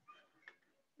here.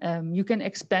 You can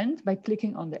expand by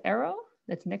clicking on the arrow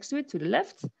that's next to it to the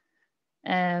left.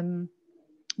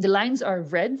 The lines are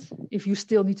red if you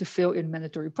still need to fill in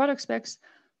mandatory product specs,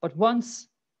 but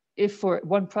if for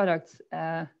one product,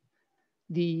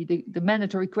 the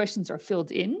mandatory questions are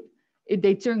filled in,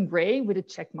 they turn gray with a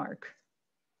check mark.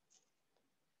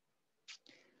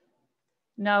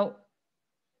 Now,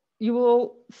 you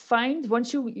will find,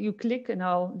 once you click, and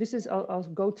I'll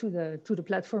go to the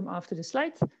platform after the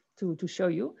slide to show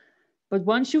you. But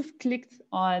once you've clicked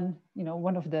on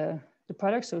one of the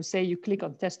products, so say you click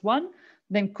on test 1,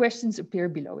 then questions appear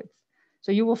below it.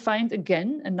 So you will find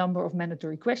again a number of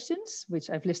mandatory questions, which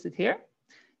I've listed here.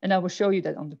 And I will show you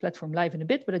that on the platform live in a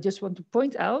bit, but I just want to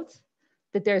point out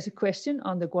that there's a question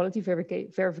on the quality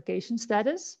verification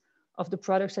status of the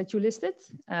products that you listed.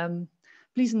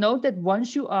 Please note that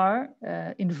once you are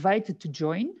invited to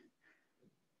join,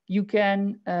 you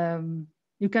can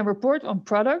report on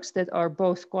products that are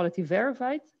both quality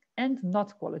verified and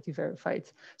not quality verified.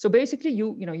 So basically,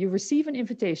 you receive an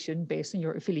invitation based on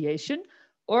your affiliation,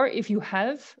 or if you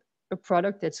have a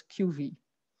product that's QV.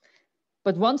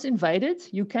 But once invited,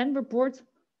 you can report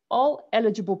all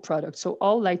eligible products, so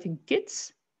all lighting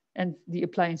kits and the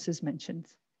appliances mentioned.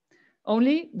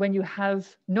 Only when you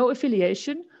have no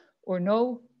affiliation or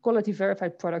no quality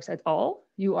verified products at all,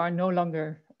 you are no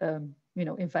longer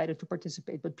invited to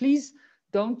participate. But please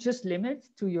don't just limit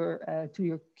to your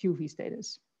QV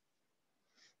status.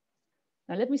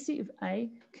 Now let me see if I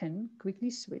can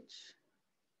quickly switch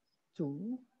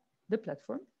to the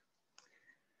platform.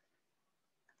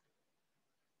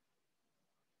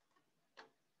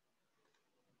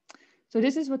 So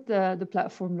this is what the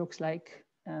platform looks like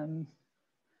on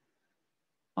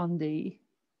the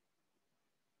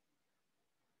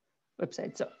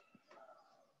website. So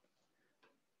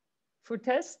for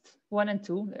test 1 and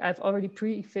 2, I've already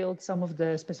pre-filled some of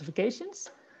the specifications,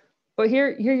 but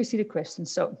here you see the question.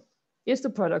 So is the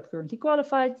product currently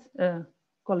qualified,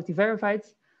 quality verified?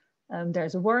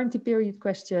 There's a warranty period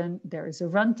question, there is a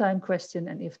runtime question,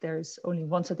 and if there's only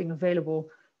one setting available,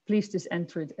 please just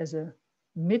enter it as a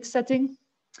mid setting.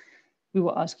 We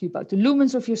will ask you about the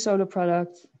lumens of your solar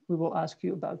product. We will ask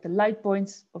you about the light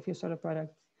points of your solar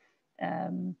product,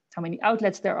 how many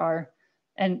outlets there are,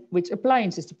 and which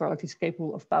appliances the product is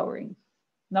capable of powering.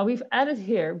 Now we've added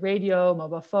here radio,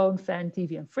 mobile phone, fan,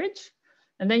 TV, and fridge.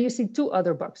 And then you see 2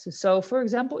 other boxes. So for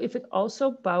example, if it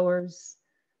also powers,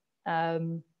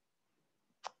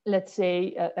 let's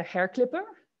say a hair clipper,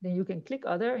 then you can click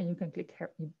other and you can click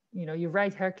hair, you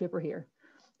write hair clipper here.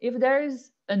 If there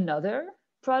is another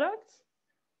product,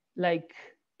 like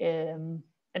an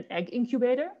egg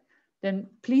incubator, then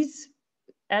please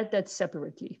add that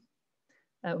separately.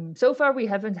 So far, we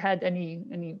haven't had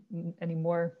any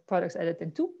more products added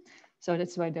than 2. So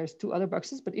that's why there's 2 other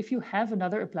boxes. But if you have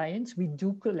another appliance, we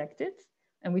do collect it.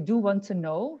 And we do want to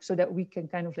know so that we can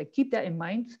kind of like keep that in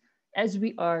mind as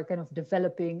we are kind of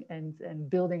developing and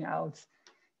building out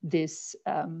this,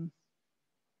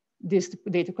 this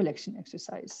data collection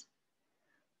exercise.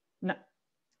 Now,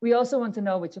 we also want to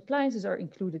know which appliances are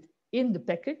included in the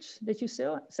package that you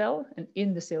sell and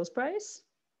in the sales price.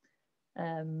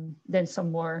 Then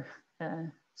some more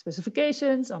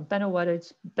specifications on panel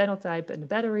wattage, panel type, and the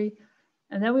battery.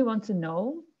 And then we want to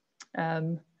know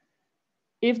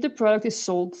if the product is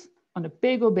sold on a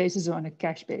pay-go basis or on a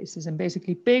cash basis. And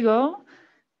basically pay-go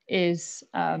is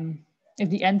if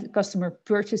the end customer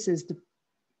purchases the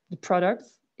product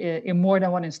in more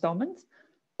than 1 installment,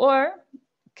 or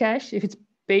cash if it's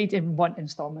paid in 1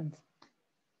 installment.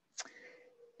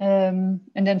 And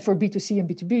then for B2C and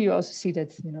B2B, you also see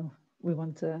that,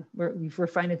 we've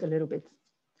refined it a little bit,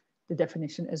 the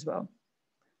definition as well.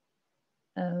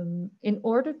 In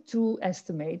order to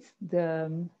estimate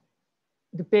the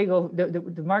pay-go,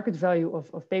 the market value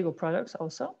of pay-go products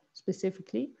also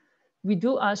specifically, we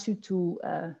do ask you to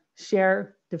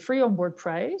share the free onboard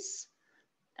price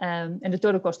and the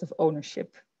total cost of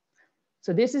ownership.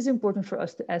 So this is important for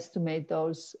us to estimate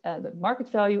those the market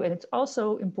value, and it's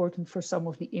also important for some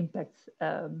of the impact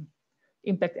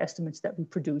estimates that we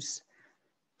produce.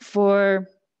 For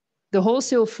the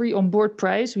wholesale free onboard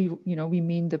price, we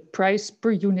mean the price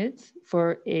per unit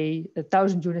for a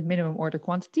 1,000 unit minimum order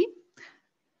quantity.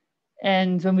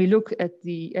 And when we look at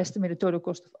the estimated total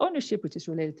cost of ownership, which is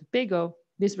related to pay-go,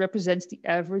 this represents the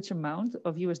average amount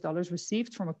of US dollars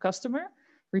received from a customer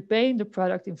repaying the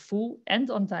product in full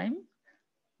and on time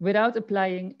without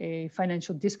applying a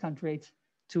financial discount rate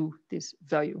to this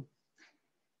value.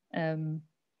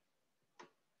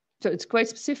 So it's quite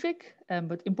specific,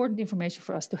 but important information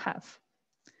for us to have.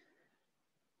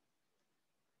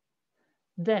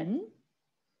 Then,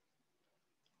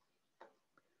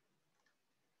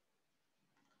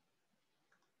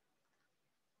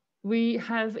 we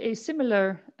have a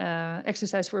similar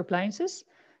exercise for appliances.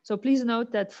 So please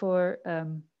note that for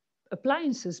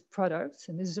appliances products,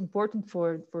 and this is important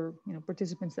for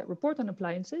participants that report on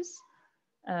appliances,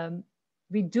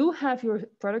 we do have your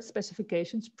product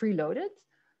specifications preloaded,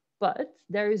 but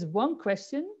there is one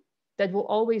question that will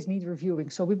always need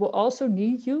reviewing. So we will also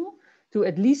need you to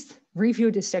at least review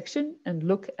this section and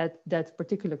look at that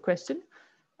particular question.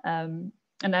 And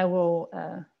I will,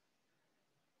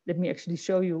 let me actually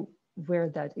show you where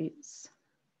that is.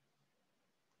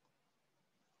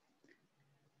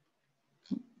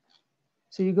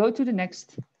 So you go to the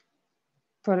next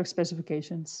product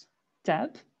specifications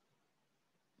tab.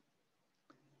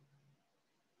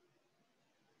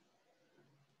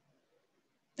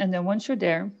 And then once you're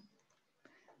there,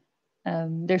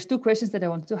 there's 2 questions that I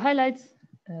wanted to highlight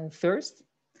first.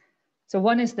 So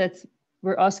one is that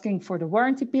we're asking for the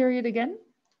warranty period again,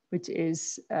 which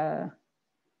is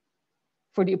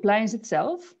for the appliance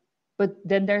itself. But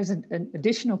then there's an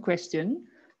additional question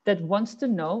that wants to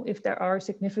know if there are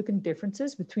significant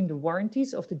differences between the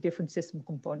warranties of the different system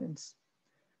components.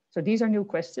 So these are new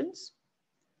questions,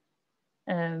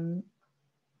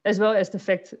 as well as the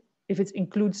fact if it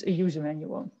includes a user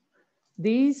manual.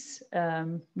 These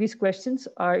questions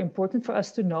are important for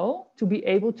us to know, to be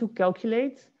able to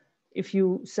calculate if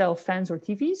you sell fans or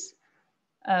TVs,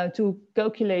 to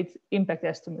calculate impact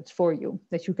estimates for you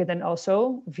that you can then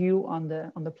also view on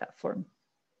the platform.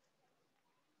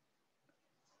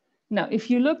 Now, if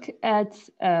you look at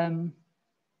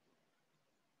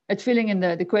filling in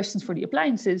the questions for the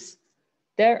appliances,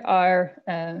 there are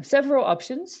several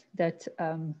options that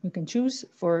you can choose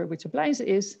for which appliance it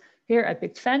is. Here I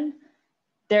picked fan.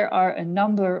 there are a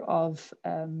number of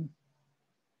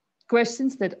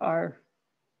questions that are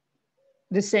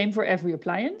the same for every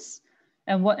appliance.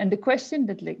 And the question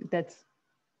that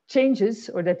changes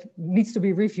or that needs to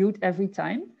be reviewed every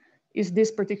time is this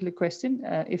particular question,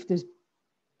 if this,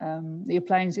 the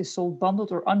appliance is sold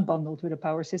bundled or unbundled with a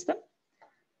power system.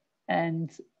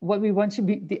 And what we want to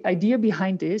be, the idea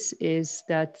behind this is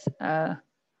that,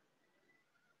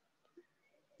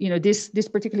 you know, this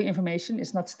particular information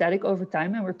is not static over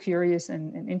time, and we're curious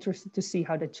and interested to see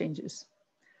how that changes.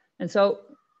 And so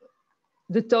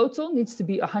the total needs to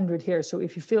be 100 here. So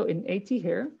if you fill in 80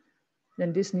 here,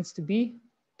 then this needs to be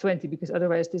 20, because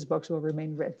otherwise this box will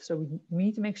remain red. So we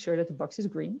need to make sure that the box is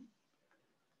green.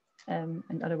 And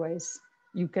otherwise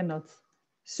you cannot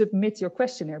submit your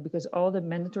questionnaire, because all the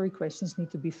mandatory questions need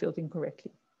to be filled in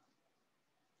correctly.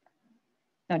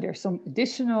 Now there's some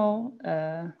additional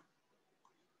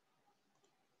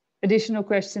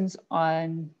questions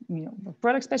on, you know,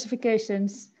 product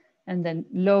specifications, and then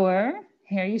lower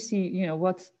here you see, you know,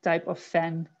 what type of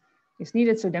fan is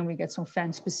needed. So then we get some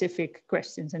fan specific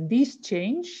questions, and these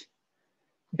change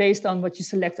based on what you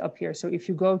select up here. So if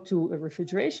you go to a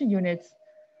refrigeration unit,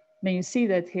 then you see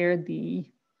that here the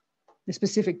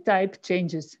specific type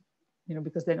changes, you know,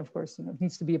 because then of course, you know, it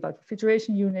needs to be about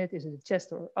refrigeration unit. Is it a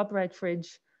chest or upright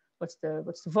fridge? What's the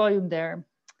volume there?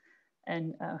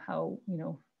 And how, you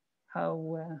know,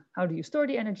 how do you store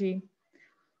the energy?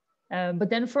 But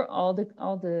then for all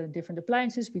the different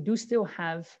appliances, we do still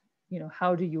have, you know,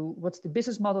 what's the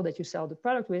business model that you sell the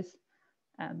product with,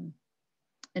 and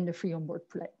the free onboard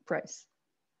price.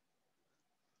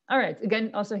 All right,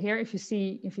 again, also here, if you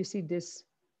see this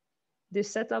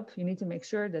setup, you need to make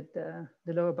sure that the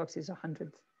lower box is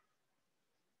 100.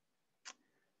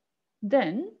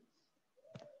 Then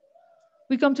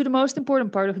we come to the most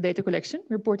important part of data collection,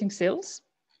 reporting sales.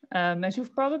 As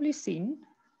you've probably seen,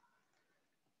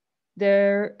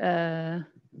 there,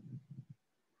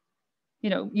 you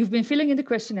know, you've been filling in the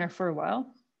questionnaire for a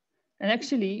while. And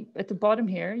actually at the bottom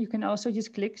here, you can also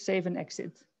just click save and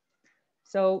exit.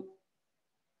 So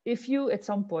if you at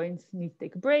some point need to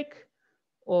take a break,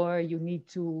 or you need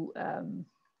to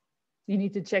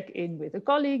check in with a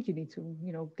colleague, you need to,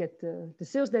 you know, get the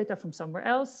sales data from somewhere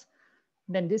else,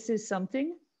 then this is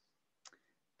something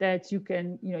that you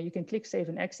can, you know, you can click save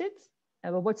and exit.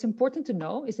 But what's important to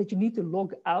know is that you need to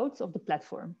log out of the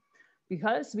platform,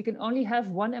 because we can only have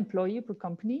one employee per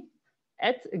company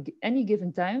at any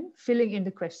given time filling in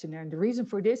the questionnaire. And the reason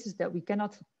for this is that we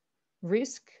cannot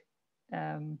risk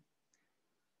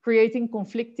creating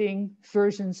conflicting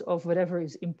versions of whatever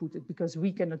is inputted, because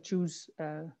we cannot choose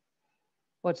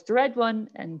what's the right one,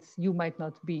 and you might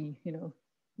not be, you know,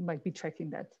 might be tracking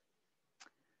that.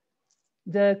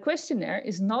 The questionnaire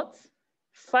is not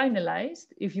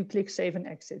finalized if you click save and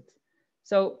exit.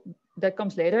 So that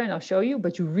comes later and I'll show you,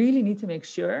 but you really need to make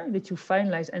sure that you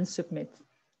finalize and submit,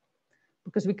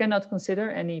 because we cannot consider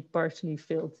any partially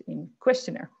filled in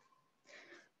questionnaire.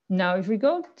 Now, if we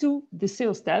go to the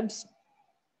sales tabs,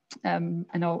 and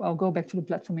I'll go back to the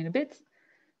platform in a bit,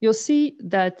 you'll see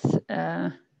that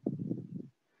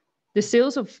the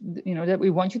sales of, you know, that we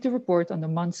want you to report on the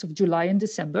months of July and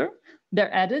December,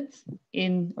 they're added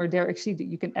in, or they're actually,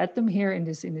 you can add them here in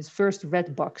this first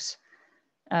red box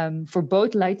for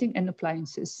both lighting and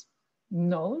appliances.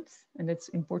 Note, and it's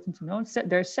important to note,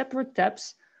 there are separate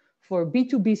tabs for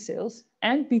B2B sales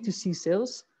and B2C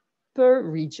sales per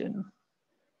region.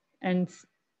 And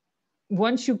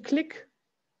once you click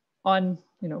on,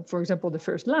 you know, for example, the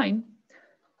first line,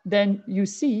 then you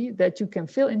see that you can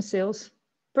fill in sales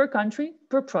per country,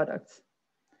 per product.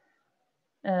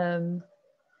 And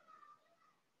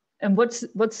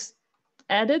what's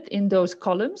added in those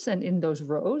columns and in those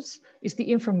rows is the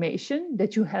information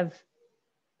that you have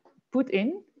put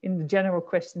in the general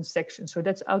questions section. So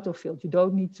that's auto-filled. You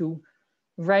don't need to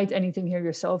write anything here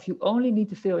yourself. You only need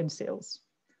to fill in sales.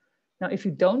 Now, if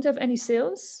you don't have any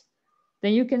sales,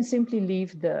 then you can simply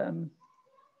leave the,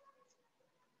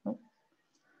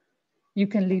 you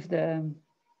can leave the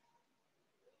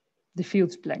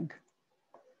fields blank.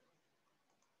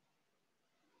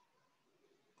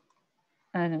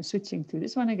 And I'm switching to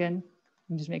this one again.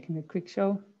 I'm just making a quick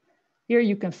show. Here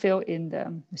you can fill in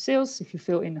the sales. If you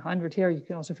fill in 100 here, you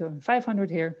can also fill in 500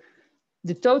 here.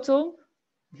 The total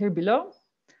here below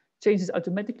changes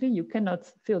automatically. You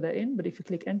cannot fill that in, but if you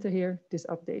click enter here, this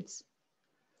updates.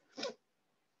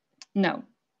 Now,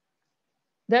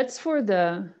 that's for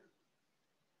the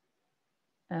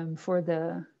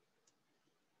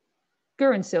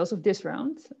current sales of this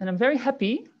round. And I'm very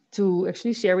happy to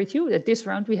actually share with you that this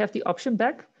round we have the option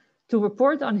back to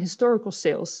report on historical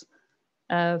sales.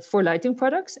 for lighting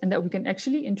products, and that we can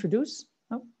actually introduce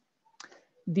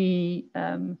the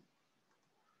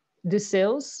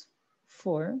sales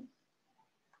for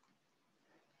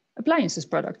appliances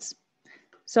products.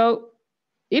 So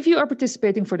if you are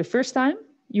participating for the first time,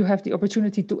 you have the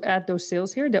opportunity to add those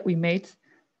sales here that we made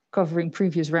covering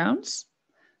previous rounds.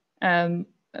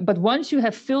 But once you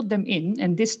have filled them in,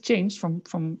 and this changed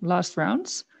from last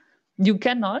rounds, you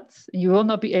will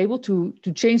not be able to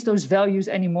change those values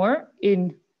anymore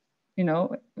in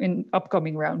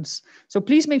upcoming rounds. So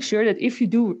please make sure that if you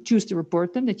do choose to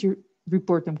report them, that you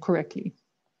report them correctly.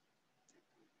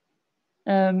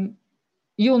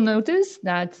 You'll notice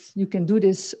that you can do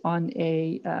this on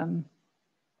a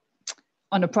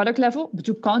product level, but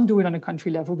you can't do it on a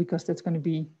country level because that's going to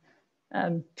be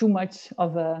too much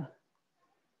of a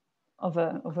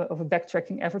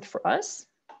backtracking effort for us.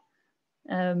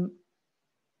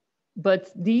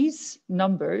 But these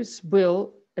numbers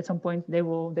will, at some point, they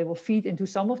will feed into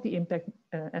some of the impact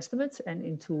estimates and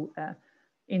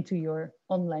into your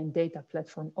online data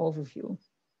platform overview.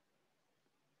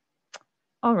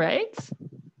 All right.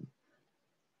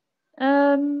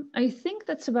 I think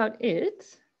that's about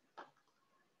it.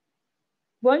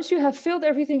 Once you have filled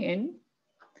everything in,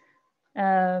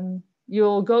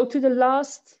 you'll go to the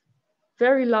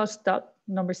very last tab,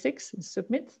 number 6,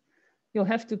 submit. You'll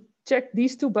have to check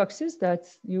these 2 boxes that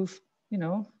you've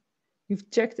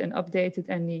checked and updated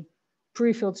any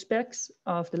pre-filled specs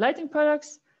of the lighting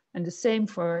products, and the same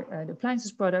for the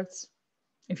appliances products.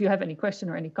 If you have any question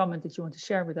or any comment that you want to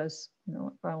share with us,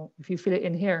 well, if you fill it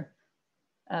in here,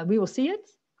 we will see it.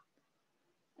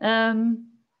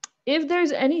 If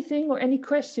there's anything or any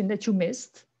question that you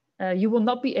missed, you will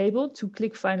not be able to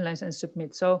click finalize and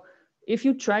submit. So if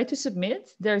you try to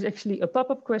submit, there's actually a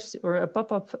pop-up question, or a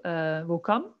pop-up will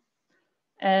come,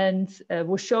 and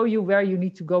will show you where you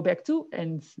need to go back to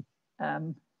and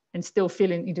still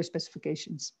fill in either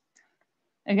specifications.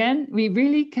 Again,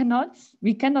 we cannot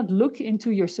look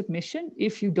into your submission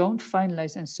if you don't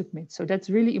finalize and submit. So that's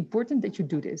really important that you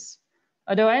do this.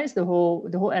 Otherwise, the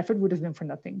whole effort would have been for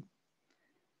nothing.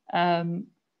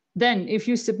 Then if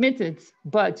you submitted,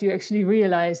 but you actually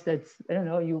realize that, I don't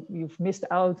know, you've missed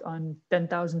out on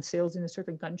 10,000 sales in a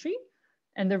certain country,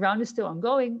 and the round is still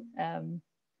ongoing,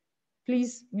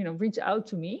 please, reach out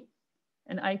to me,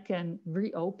 and I can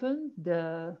reopen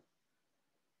the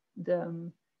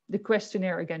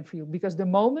questionnaire again for you. Because the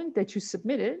moment that you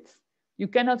submit it, you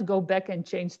cannot go back and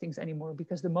change things anymore,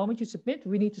 because the moment you submit,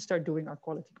 we need to start doing our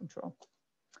quality control.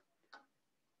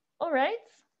 All right.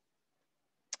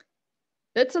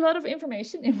 That's a lot of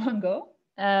information in one go.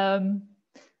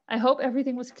 I hope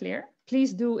everything was clear.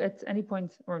 Please do at any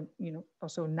point, or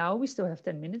also now we still have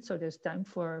 10 minutes, so there's time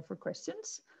for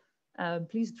questions.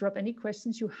 Please drop any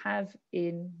questions you have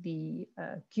in the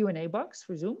Q&A box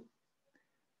for Zoom.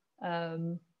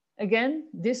 Again,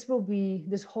 this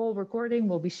whole recording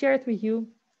will be shared with you.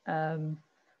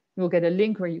 You'll get a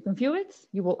link where you can view it.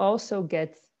 You will also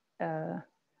get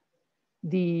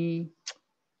the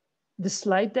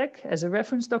slide deck as a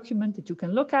reference document that you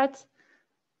can look at.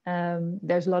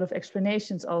 There's a lot of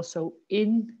explanations also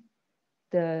in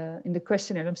the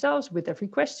questionnaire themselves with every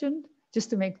question,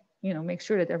 just to make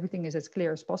sure that everything is as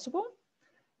clear as possible.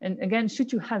 And again,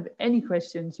 should you have any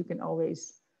questions, you can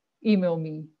always email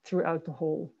me throughout the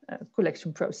whole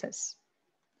collection process.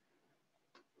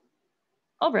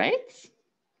 All right.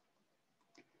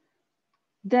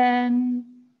 Then,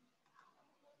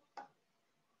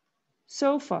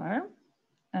 so far,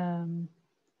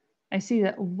 I see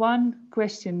that one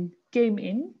question came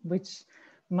in, which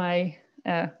my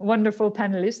wonderful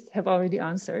panelists have already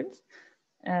answered.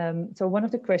 So one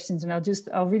of the questions, and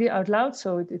I'll read it out loud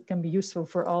so it can be useful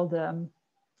for all the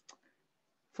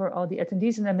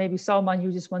attendees, and then maybe Salman,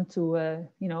 you just want to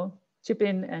chip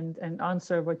in and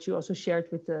answer what you also shared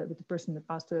with the person that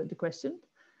asked the question.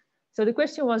 So the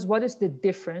question was, what is the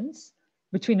difference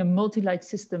between a multi-light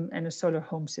system and a solar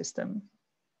home system?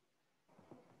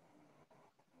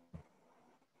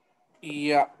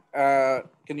 Yeah,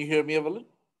 can you hear me, Evelyn?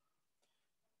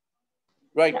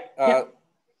 Right. Yeah.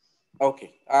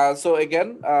 Okay. So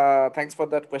again, thanks for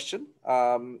that question.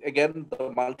 Again,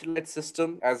 the multi-light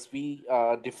system, as we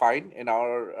define in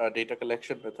our data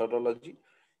collection methodology,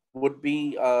 would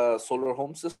be a solar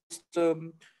home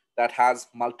system that has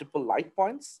multiple light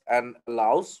points and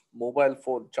allows mobile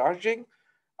phone charging.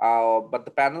 But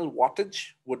the panel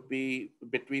wattage would be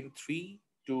between 3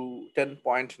 to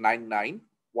 10.99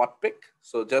 watt peak.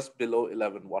 So just below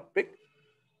 11 watt peak.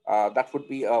 That would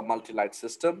be a multi-light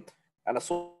system. And a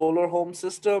solar home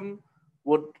system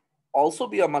would also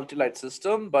be a multi-light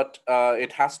system, but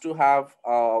it has to have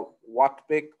a watt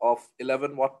peak of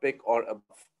 11 watt peak or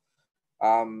above.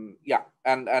 Yeah,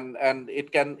 and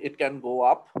it can go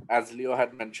up, as Leo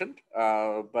had mentioned,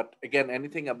 but again,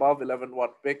 anything above 11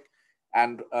 watt peak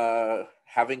and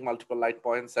having multiple light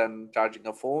points and charging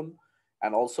a phone,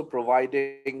 and also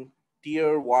providing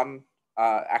tier 1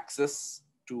 access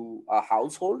to a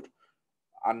household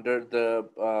under the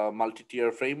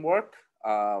multi-tier framework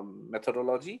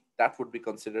methodology, that would be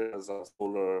considered as a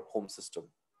solar home system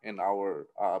in our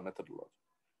methodology.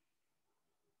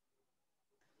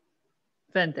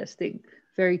 Fantastic,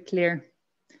 very clear.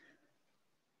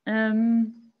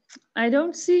 I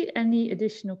don't see any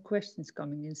additional questions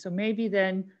coming in. So maybe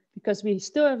then, because we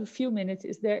still have a few minutes,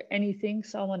 is there anything,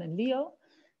 Salman and Leo,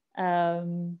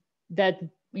 that,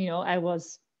 you know,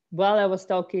 while I was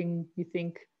talking, you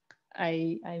think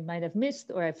I might have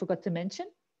missed or I forgot to mention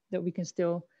that we can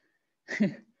still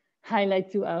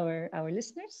highlight to our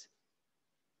listeners?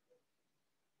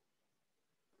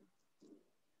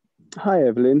 Hi,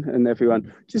 Evelyn and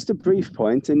everyone. Just a brief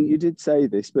point, and you did say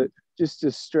this, but just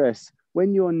to stress,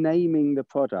 when you're naming the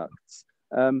products,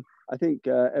 I think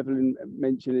Evelyn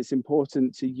mentioned it's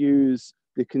important to use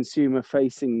the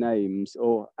consumer-facing names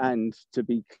and to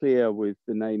be clear with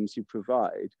the names you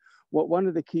provide. One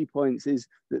of the key points is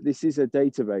that this is a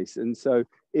database, and so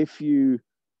if you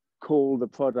call the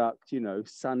product, you know,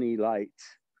 Sunny Light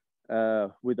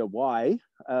with a Y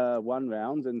one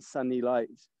round and Sunny Light,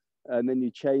 and then you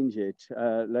change it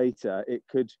later, it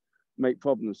could make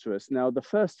problems for us. Now, the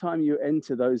first time you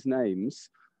enter those names,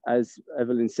 as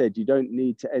Evelyn said, you don't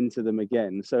need to enter them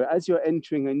again. So as you're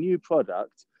entering a new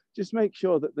product, just make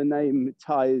sure that the name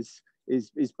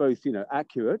is both, you know,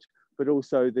 accurate, but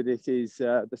also that it is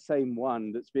the same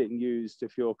one that's being used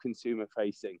if you're consumer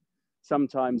facing.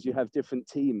 Sometimes you have different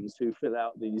teams who fill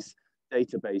out these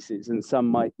databases, and some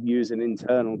might use an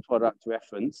internal product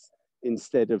reference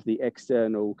instead of the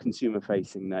external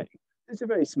consumer-facing name. It's a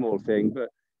very small thing, but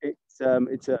it's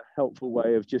a helpful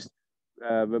way of just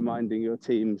reminding your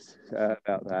teams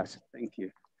about that. Thank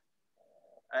you.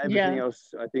 Everything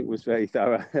else, I think, was very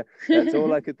thorough. That's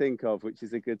all I could think of, which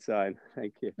is a good sign.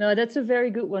 Thank you. No, that's a very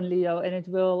good one, Leo, and it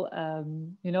will,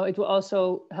 you know, it will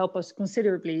also help us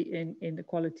considerably in the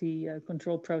quality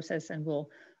control process, and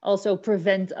will also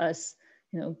prevent us,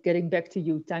 you know, getting back to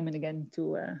you time and again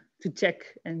to check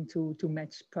and to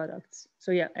match products.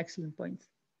 So yeah, excellent point.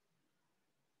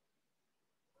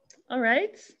 All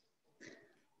right.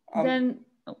 Then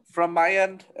from my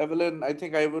end, Evelyn, I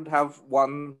think I would have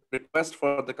one request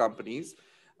for the companies.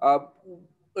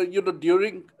 You know,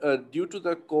 due to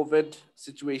the COVID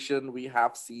situation, we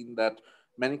have seen that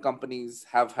many companies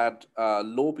have had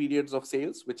low periods of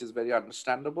sales, which is very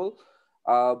understandable.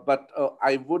 But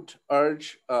I would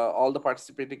urge all the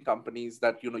participating companies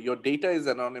that, you know, your data is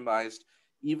anonymized,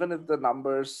 even if the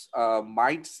numbers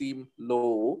might seem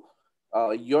low.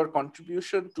 Your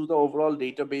contribution to the overall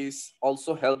database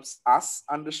also helps us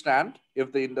understand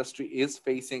if the industry is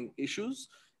facing issues,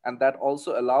 and that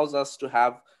also allows us to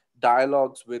have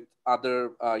dialogues with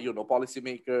other, you know,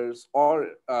 policymakers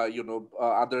or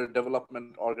other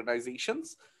development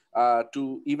organizations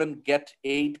to even get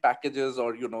aid packages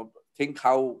or, you know, think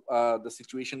how the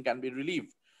situation can be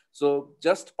relieved. So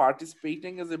just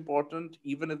participating is important,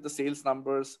 even if the sales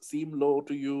numbers seem low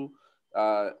to you.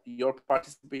 Your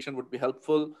participation would be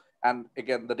helpful, and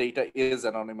again, the data is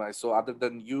anonymized, so other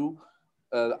than you,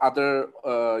 other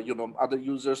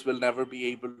users will never be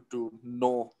able to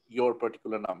know your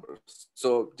particular numbers.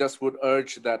 So just would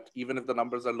urge that even if the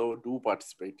numbers are low, do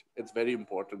participate. It's very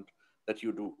important that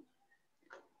you do.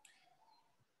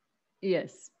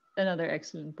 Yes, another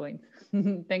excellent point.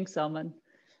 Thanks, Salman.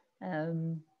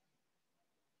 All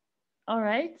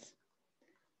right.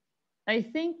 I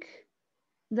think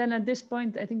then at this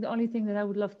point, I think the only thing that I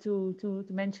would love to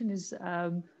mention is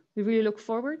we really look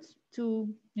forward to,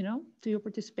 you know, to your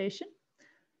participation.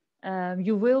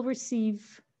 You will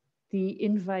receive the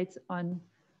invite on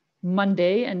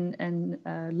Monday and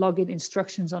login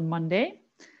instructions on Monday,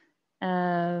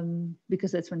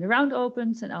 because that's when the round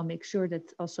opens, and I'll make sure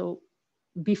that also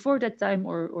before that time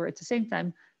or at the same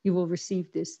time, you will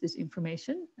receive this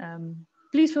information.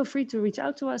 Please feel free to reach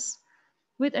out to us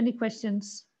with any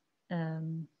questions.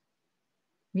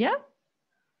 Yeah.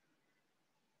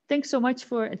 Thanks so much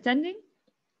for attending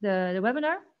the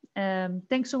webinar.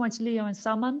 Thanks so much, Leo and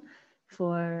Salman,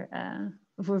 for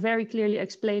very clearly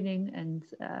explaining and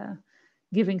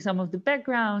giving some of the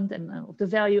background and of the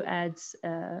value adds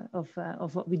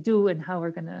of what we do and how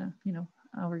we're gonna, you know,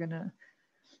 how we're gonna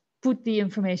put the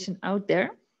information out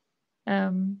there.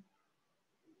 Yeah.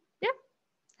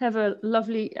 Have a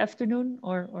lovely afternoon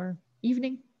or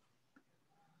evening.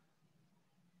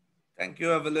 Thank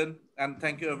you, Evelyn. And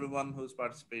thank you, everyone who's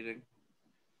participating.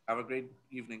 Have a great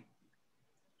evening.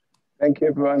 Thank you,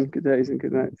 everyone. Good days and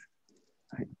good nights.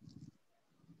 Bye.